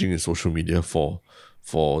engaging in social media for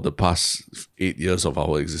the past 8 years of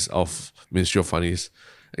our of Ministry of Funny's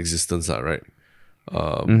existence, right?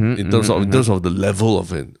 In terms of the level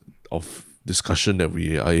of discussion that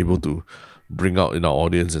we are able to bring out in our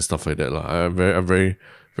audience and stuff like that, I'm very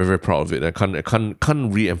proud of it. I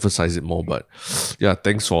can't re-emphasize it more, but yeah,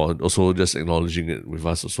 thanks for also just acknowledging it with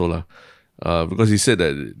us also, because he said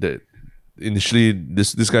that initially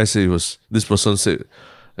this guy said this person said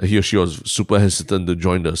he or she was super hesitant to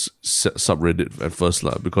join the subreddit at first,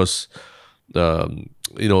 because there were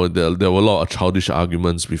a lot of childish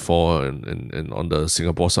arguments before and on the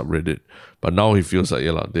Singapore subreddit, but now he feels like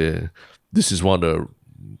this is one of the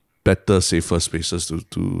better, safer spaces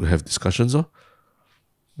to have discussions.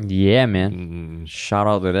 Yeah, man. Shout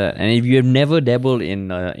out to that. And if you have never dabbled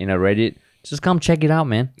in a Reddit, just come check it out,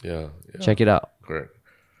 man. Yeah. Check it out. Correct.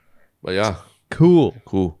 But yeah, cool.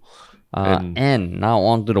 And now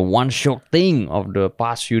on to the one shot thing of the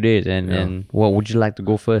past few days. And what would you like to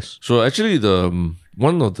go first? So actually,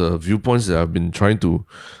 one of the viewpoints that I've been trying to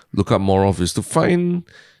look up more of is to find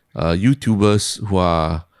YouTubers who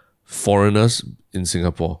are foreigners in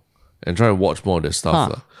Singapore and try and watch more of their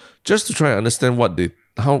stuff, just to try and understand what they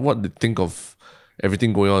think of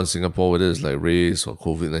everything going on in Singapore, whether it's like race or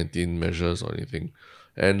COVID-19 measures or anything.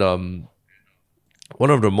 And one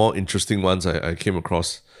of the more interesting ones I came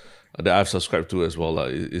across that I've subscribed to as well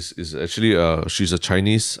is actually she's a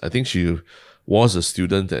Chinese. I think she was a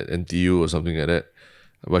student at NTU or something like that,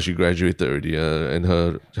 but she graduated already. And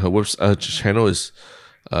her channel is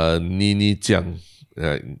Nini Jiang.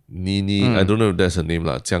 Nini, I don't know if that's her name,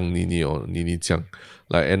 Jiang Nini or Nini Jiang,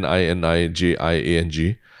 like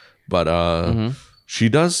NINIJIANG. But she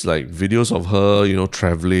does like videos of her,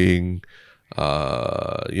 traveling,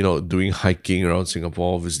 doing hiking around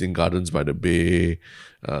Singapore, visiting gardens by the bay,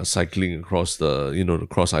 cycling across the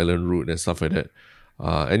cross island route and stuff like that.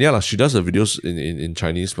 She does her videos in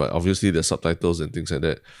Chinese, but obviously there's subtitles and things like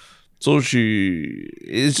that. So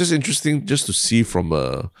it's just interesting just to see from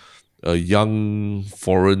a young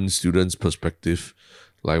foreign student's perspective,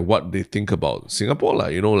 like what they think about Singapore.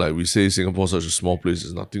 Like we say Singapore is such a small place,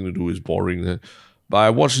 there's nothing to do, it's boring. But I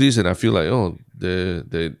watch this and I feel like,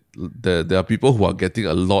 there are people who are getting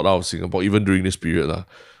a lot out of Singapore, even during this period,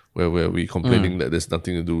 where we complaining that there's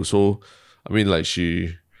nothing to do. So, I mean, like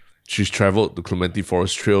she's traveled the Clementi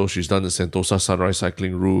Forest Trail, she's done the Sentosa Sunrise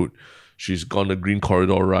cycling route, she's gone the Green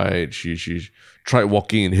Corridor ride, she tried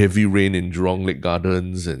walking in heavy rain in Jurong Lake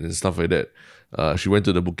Gardens and stuff like that. She went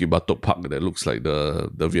to the Bukit Batok Park that looks like the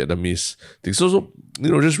Vietnamese thing. So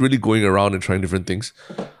just really going around and trying different things.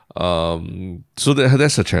 So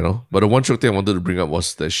that's her channel. But the one short thing I wanted to bring up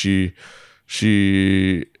was that she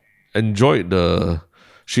enjoys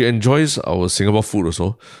our Singapore food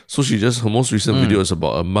also. So her most recent video is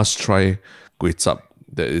about a must-try kway chap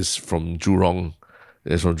that is from Jurong.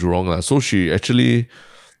 That's from Jurong. So she actually,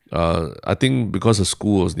 I think because her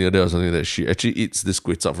school was near there or something, that she actually eats this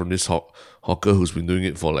kway chap from this hawker who's been doing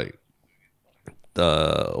it for like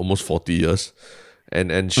almost 40 years.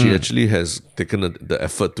 And she actually has taken the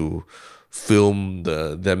effort to film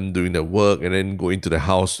them doing their work and then go into the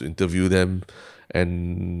house to interview them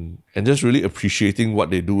and just really appreciating what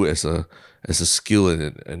they do as a skill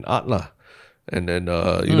and art lah. And then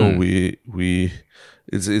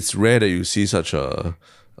it's rare that you see such a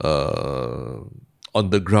on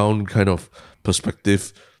the ground kind of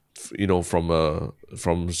perspective, from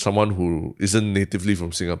someone who isn't natively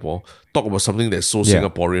from Singapore, talk about something that's so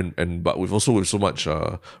Singaporean but with so much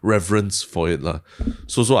reverence for it lah.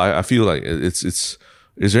 So I feel like it's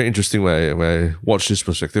very interesting when I watch this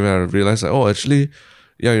perspective and I realize like, actually,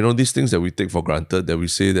 these things that we take for granted, that we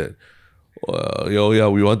say that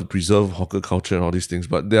we want to preserve hawker culture and all these things,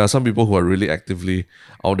 but there are some people who are really actively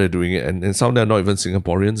out there doing it, and some that are not even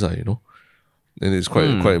Singaporeans, and it's quite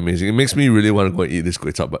amazing. It makes me really want to go and eat this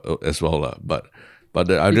kway chap as well, but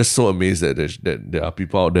But I'm just so amazed that there are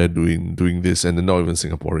people out there doing this, and they're not even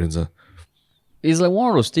Singaporeans. It's like one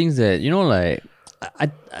of those things that, like,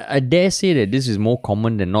 I dare say that this is more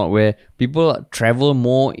common than not, where people travel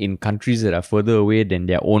more in countries that are further away than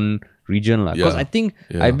their own region. Because I think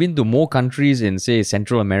I've been to more countries in, say,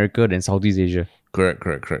 Central America than Southeast Asia. Correct,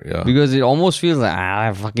 yeah. Because it almost feels like,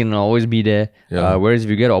 I fucking always be there. Yeah. Whereas if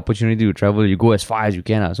you get an opportunity to travel, you go as far as you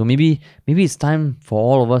can. So maybe it's time for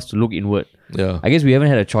all of us to look inward. Yeah. I guess we haven't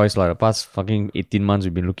had a choice. The past fucking 18 months,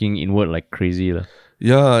 we've been looking inward like crazy.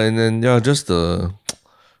 Yeah, and then, just the...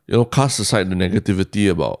 cast aside the negativity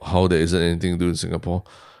about how there isn't anything to do in Singapore,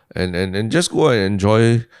 and just go and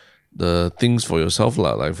enjoy the things for yourself,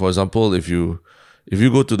 lah. Like, for example, if you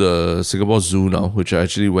go to the Singapore Zoo now, which I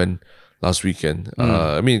actually went last weekend,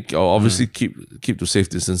 I mean, obviously keep to safe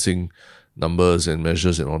distancing numbers and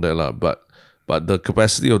measures and all that, lah. But the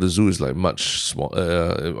capacity of the zoo is like much small.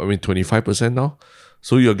 25% now,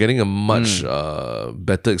 so you're getting a much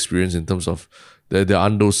better experience in terms of there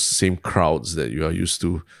aren't those same crowds that you are used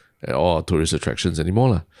to at all our tourist attractions anymore.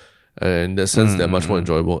 La. And in that sense, they're much more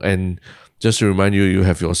enjoyable. And just to remind you, you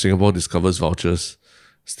have your Singapore Discovers vouchers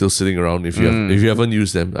still sitting around if you haven't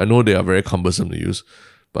used them. I know they are very cumbersome to use,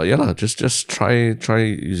 but just try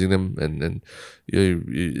using them, and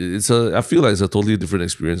I feel like it's a totally different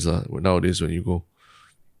experience nowadays when you go.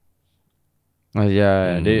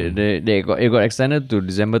 It got extended to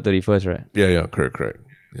December 31st, right? Yeah, correct.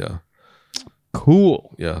 Yeah.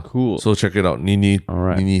 Cool. Yeah. Cool. So check it out. Nini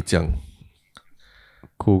Jiang.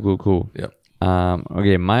 Cool. Yep.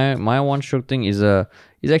 Okay, my one stroke thing is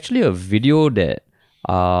actually a video that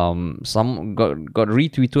some got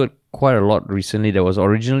retweeted quite a lot recently, that was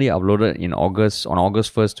originally uploaded on August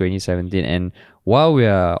 1st, 2017. And while we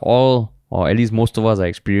are all, or at least most of us, are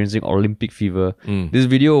experiencing Olympic fever, this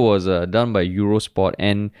video was done by Eurosport,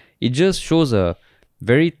 and it just shows a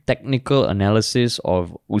very technical analysis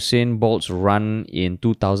of Usain Bolt's run in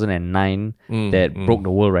 2009 that broke the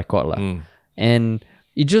world record. And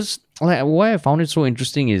it just, like, why I found it so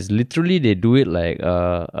interesting is literally they do it like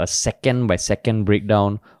a second by second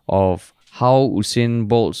breakdown of how Usain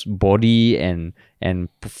Bolt's body and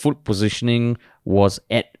foot positioning was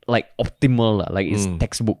at like optimal, like it's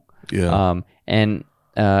textbook. Yeah. And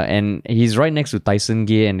he's right next to Tyson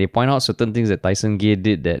Gay, and they point out certain things that Tyson Gay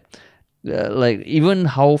did that, like, even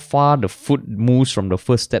how far the foot moves from the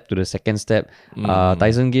first step to the second step.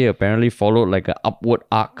 Tyson Gay apparently followed like an upward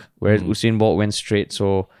arc, whereas Usain Bolt went straight,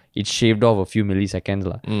 so it shaved off a few milliseconds.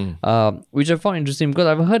 Which I found interesting, because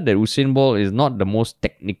I've heard that Usain Bolt is not the most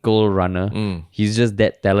technical runner. He's just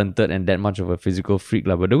that talented and that much of a physical freak.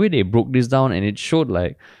 But the way they broke this down, and it showed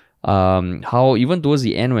like how even towards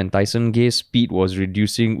the end, when Tyson Gay's speed was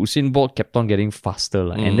reducing, Usain Bolt kept on getting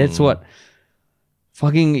faster. And that's what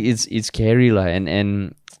fucking it's scary,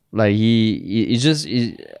 and like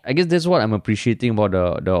I guess that's what I'm appreciating about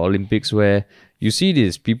the Olympics, where you see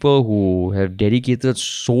these people who have dedicated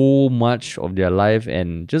so much of their life,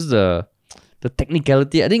 and just the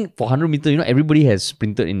technicality. I think for 100 meters, everybody has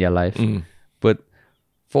sprinted in their life, but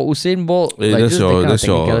for Usain Bolt, that's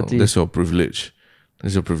your privilege.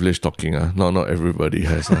 That's your privilege talking. Not everybody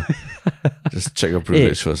has. Just check your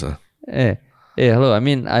privilege first. Hey, hello. I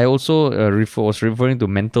mean, I also was referring to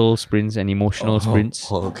mental sprints and emotional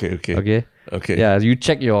sprints. Okay. Yeah, you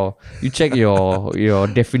check your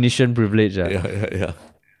definition privilege. Yeah.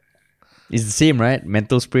 It's the same, right?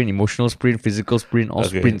 Mental sprint, emotional sprint, physical sprint, all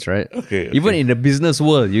sprints, right? Okay. Even in the business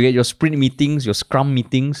world, you get your sprint meetings, your scrum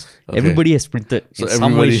meetings. Everybody has sprinted. So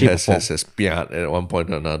everybody has piat at one point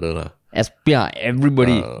or another. As piat,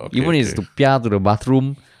 everybody. Even if it's to piat to the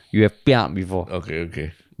bathroom, you have piat before.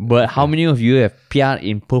 Okay. But how many of you have piat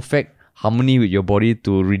in perfect harmony with your body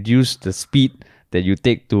to reduce the speed that you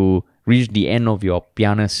take to reach the end of your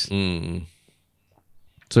pianus?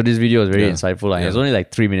 So this video is very insightful. It's only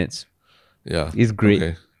like 3 minutes. Yeah, it's great.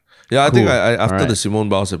 Okay. Yeah, cool. I think I after the Simone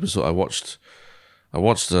Biles episode, I watched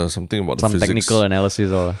something about the physics. Technical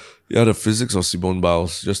analysis or the physics of Simone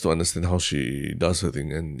Biles, just to understand how she does her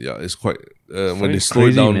thing. And it's quite when they slow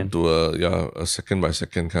it down to a second by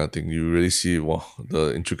second kind of thing, you really see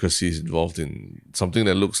the intricacies involved in something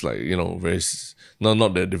that looks like very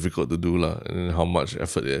not that difficult to do and how much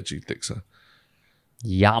effort it actually takes.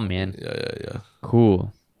 Yeah, man. Yeah.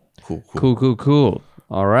 Cool.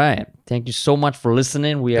 All right. Thank you so much for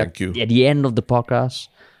listening. We are at the end of the podcast,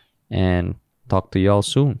 and talk to y'all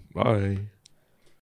soon. Bye.